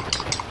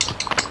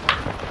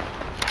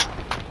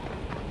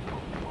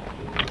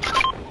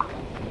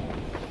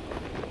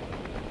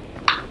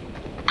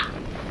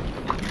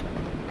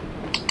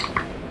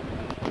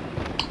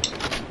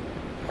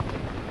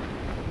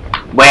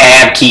 Wait, I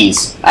have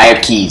keys. I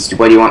have keys.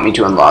 What do you want me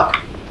to unlock?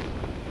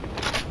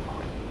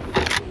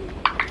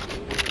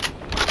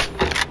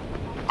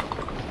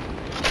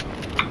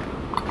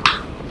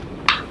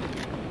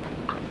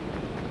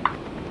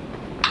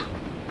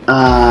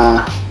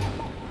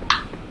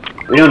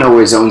 We don't know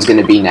where Zone's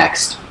gonna be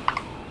next.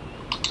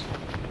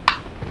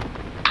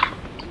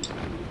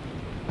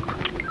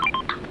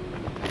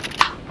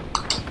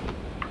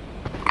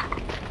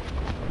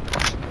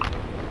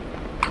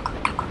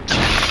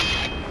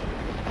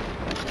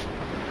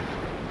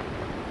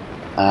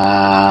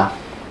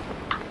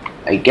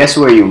 I guess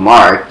where you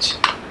marked.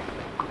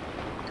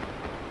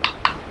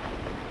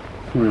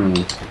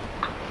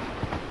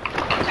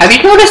 Have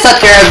you noticed that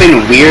there have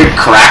been weird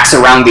cracks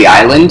around the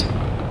island?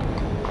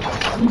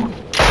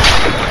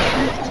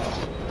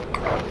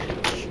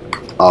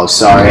 Oh,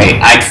 sorry.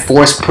 I'd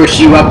force push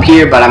you up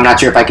here, but I'm not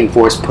sure if I can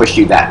force push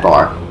you that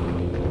far.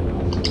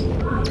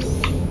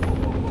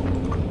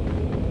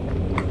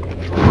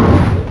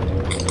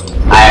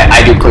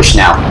 I do push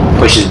now.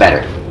 Push is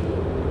better.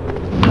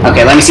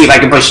 Okay, let me see if I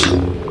can push you.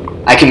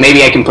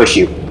 Maybe I can push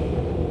you.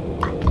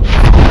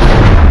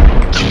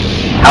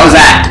 How's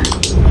that?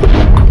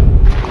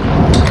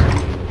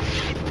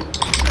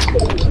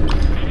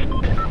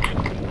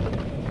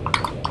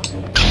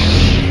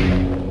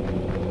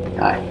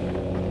 Hi.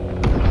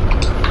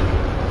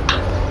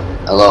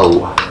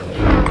 Hello.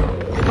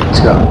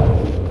 Let's go.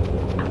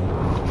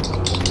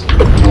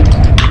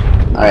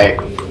 Alright.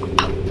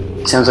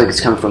 Sounds like it's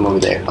coming from over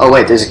there. Oh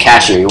wait, there's a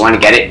cache here. You want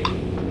to get it?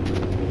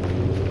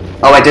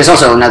 Oh wait, there's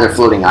also another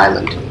floating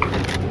island.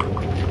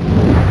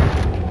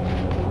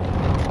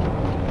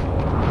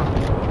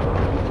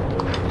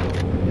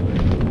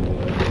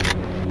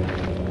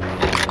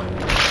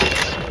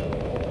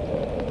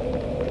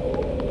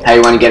 How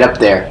you want to get up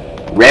there?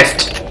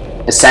 Rift,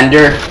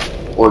 Ascender,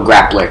 or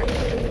Grappler?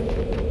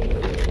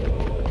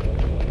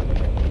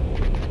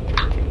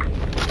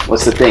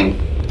 What's the thing?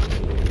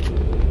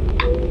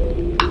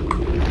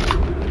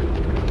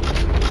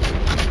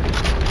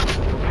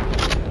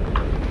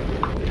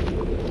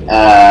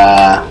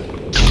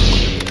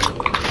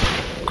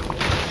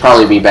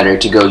 Probably be better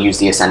to go use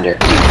the Ascender.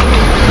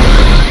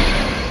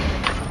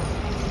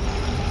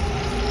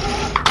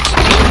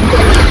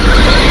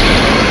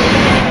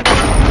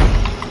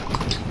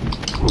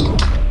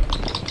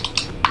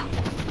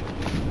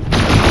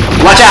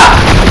 Watch out!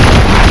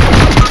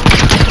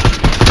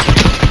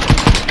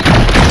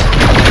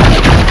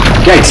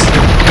 Yikes.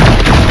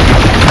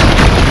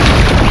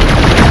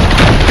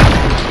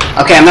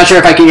 Okay, I'm not sure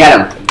if I can get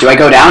him. Do I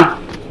go down?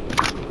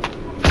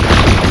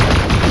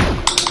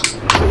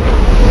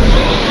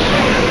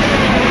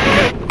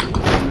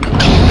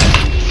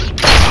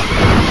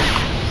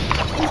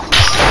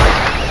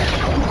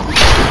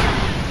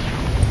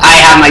 I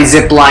have my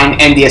zip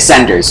line and the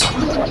Ascenders.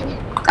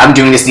 I'm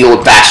doing this the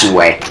old-fashioned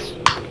way.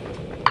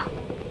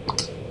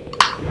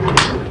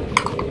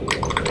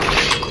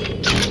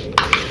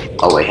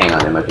 Oh wait, hang on,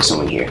 there might be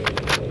someone here.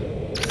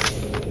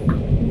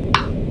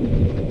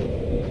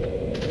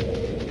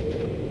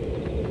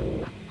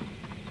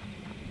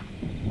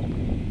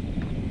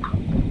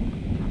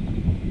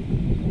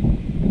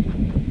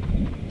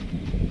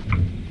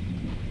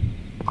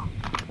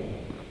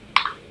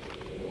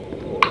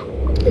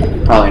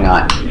 Probably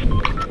not.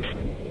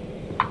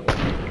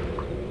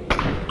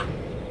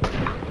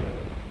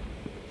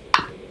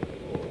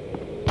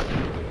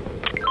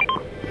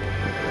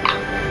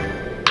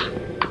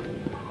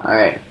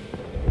 Alright.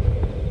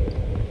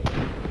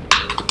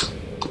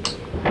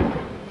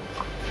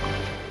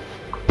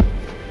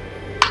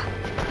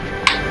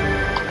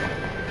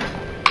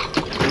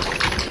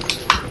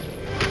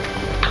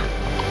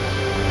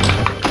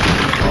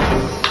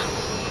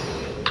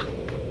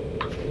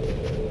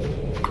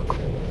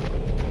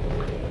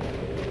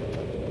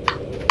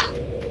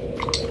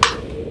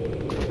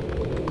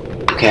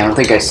 Okay, I don't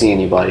think I see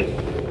anybody.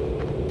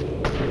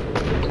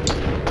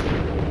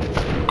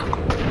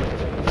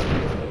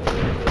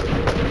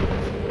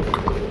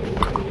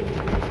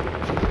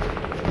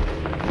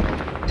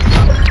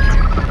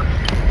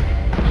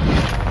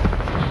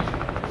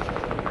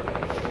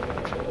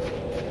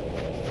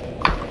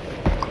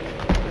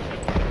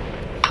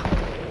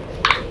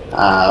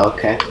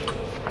 Okay.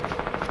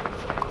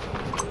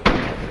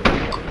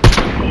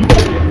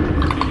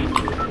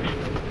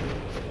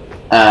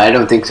 I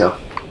don't think so.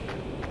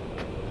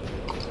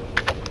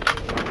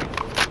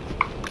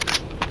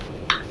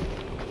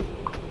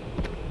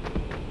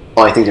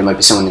 Oh, I think there might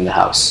be someone in the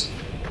house.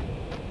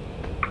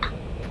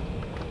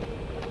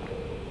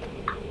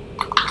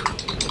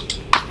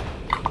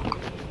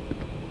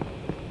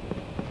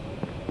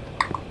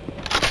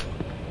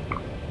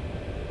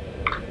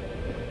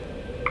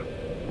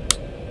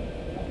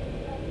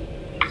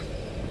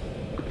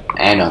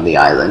 And on the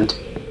island.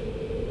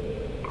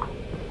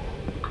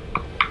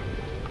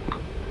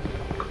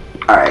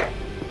 Alright.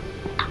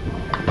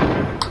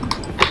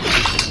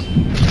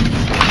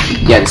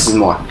 Yeah, this is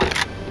more.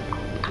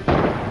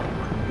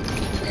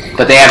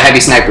 But they have heavy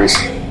snipers.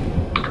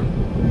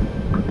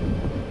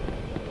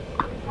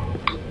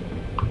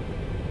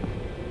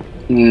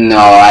 No,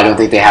 I don't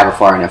think they have a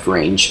far enough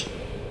range.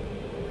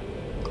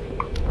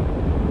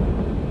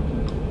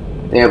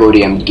 They have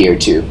ODM gear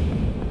too.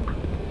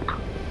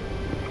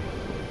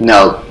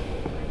 No.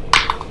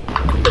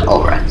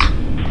 Alright.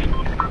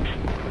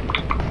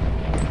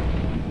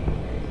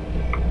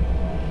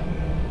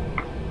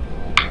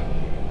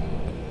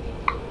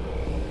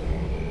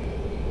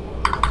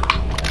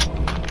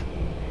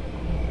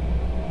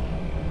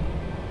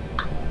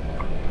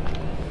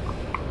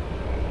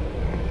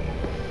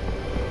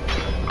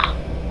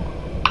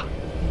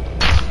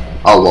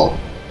 Oh, whoa.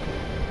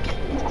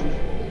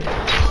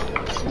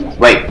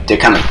 Wait, they're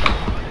coming.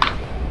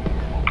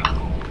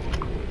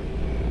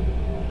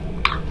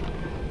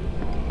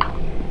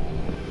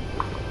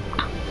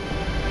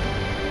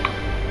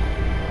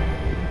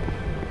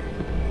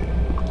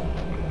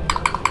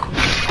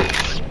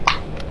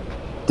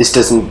 This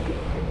doesn't...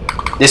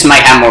 This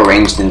might have more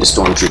range than the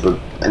Stormtrooper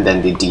and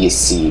then the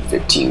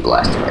DC-15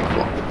 blaster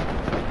rifle.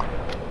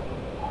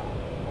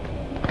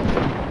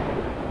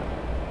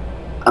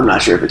 I'm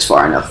not sure if it's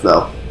far enough,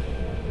 though.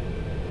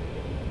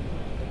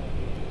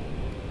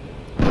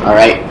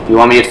 Alright, you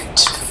want me to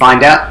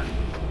find out?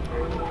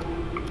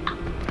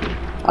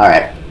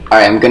 Alright,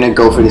 I'm gonna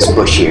go for this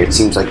bush here. It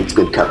seems like it's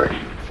good cover.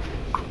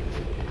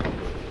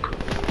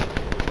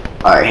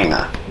 Alright, hang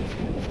on.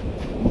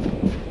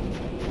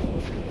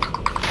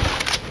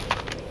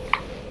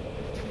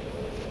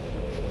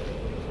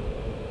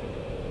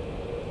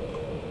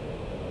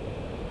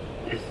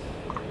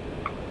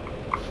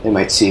 They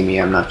might see me,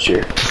 I'm not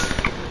sure.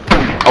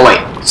 Oh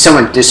wait,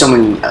 there's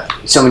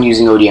someone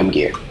using ODM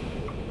gear.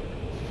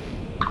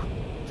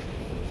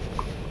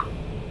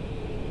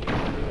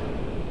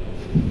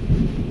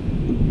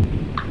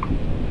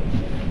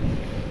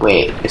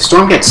 Wait, if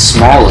Storm gets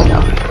small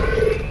enough...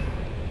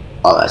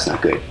 Oh, that's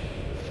not good.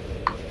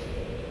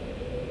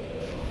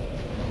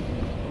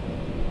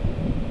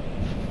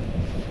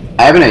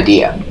 I have an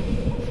idea.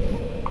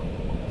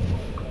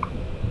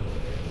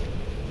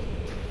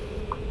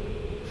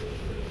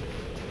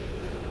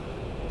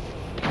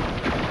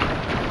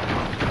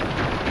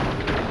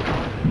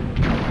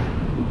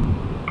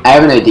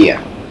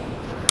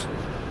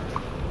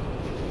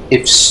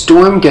 If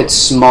Storm gets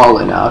small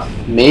enough,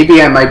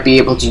 maybe I might be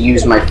able to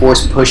use my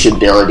force push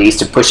abilities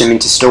to push him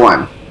into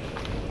Storm.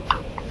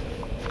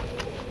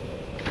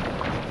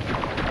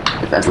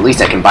 At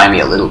least I can buy me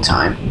a little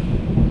time.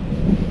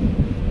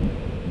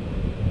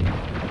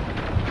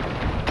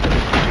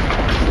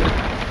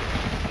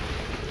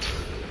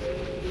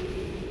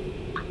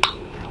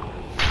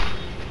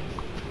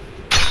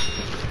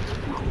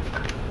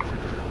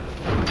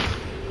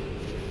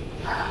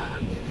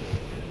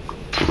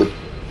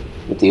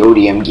 With the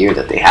ODM gear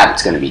that they have,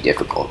 it's going to be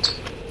difficult.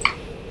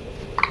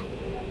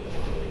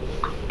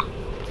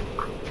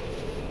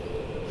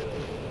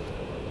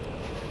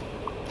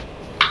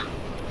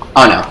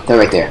 Oh no, they're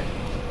right there.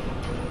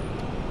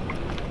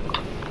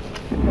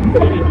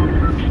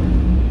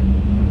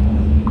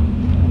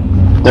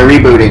 They're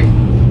rebooting.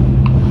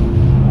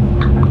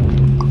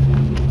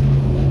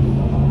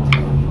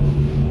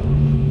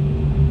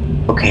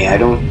 Okay, I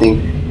don't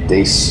think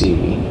they see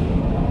me.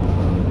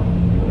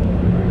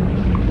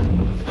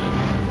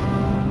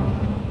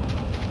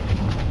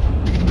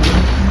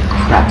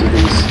 Crap,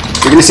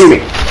 they're gonna see me.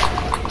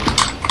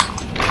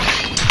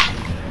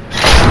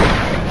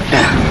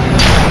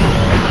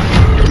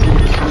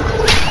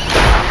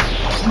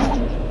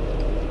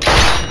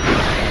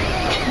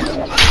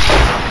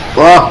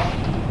 Whoa!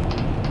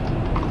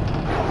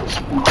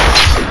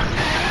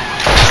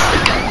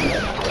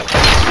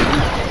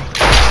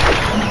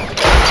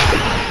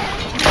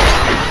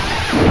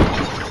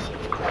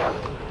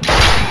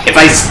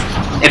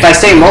 If I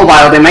stay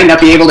mobile, they might not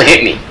be able to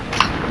hit me.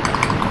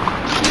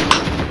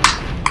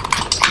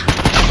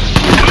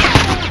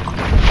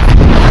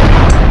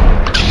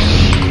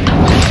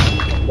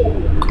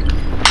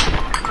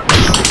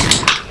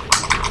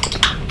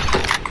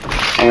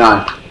 Hang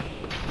on.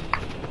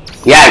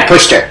 Yeah, I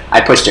pushed her.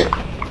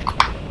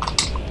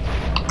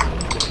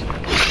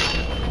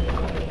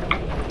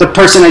 The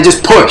person I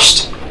just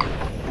pushed.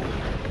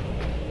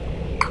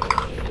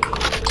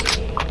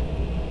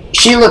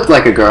 She looked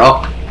like a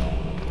girl.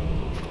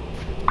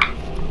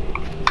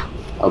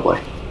 Oh boy.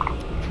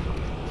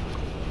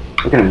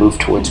 They're gonna move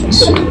towards me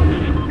soon.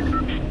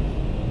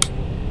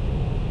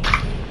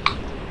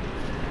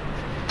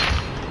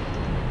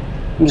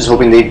 I'm just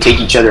hoping they'd take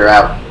each other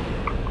out.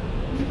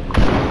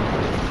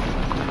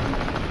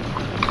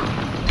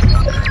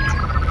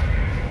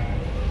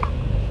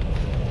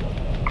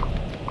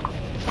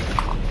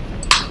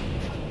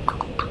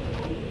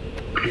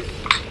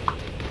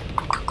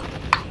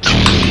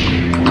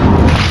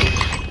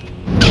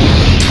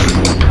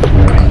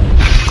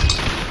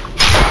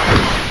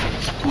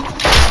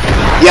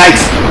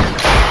 Yikes!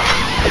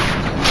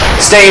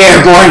 Stay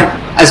airborne,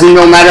 as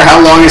no matter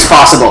how long is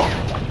possible.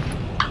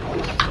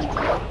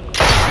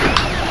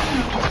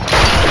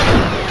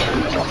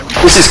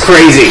 This is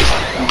crazy.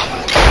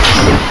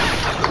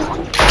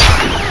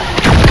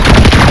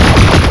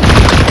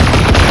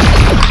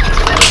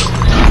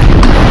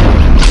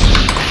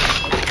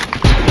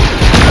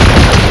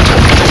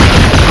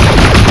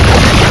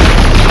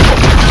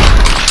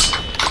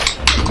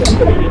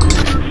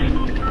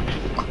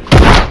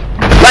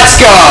 Let's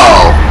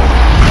go!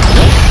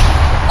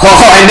 Oh,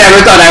 I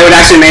never thought I would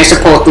actually manage to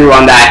pull through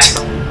on that.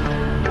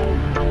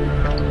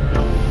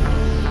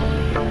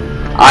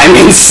 I'm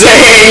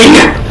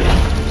insane!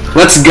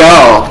 Let's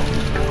go.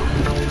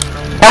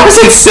 That was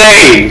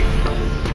insane!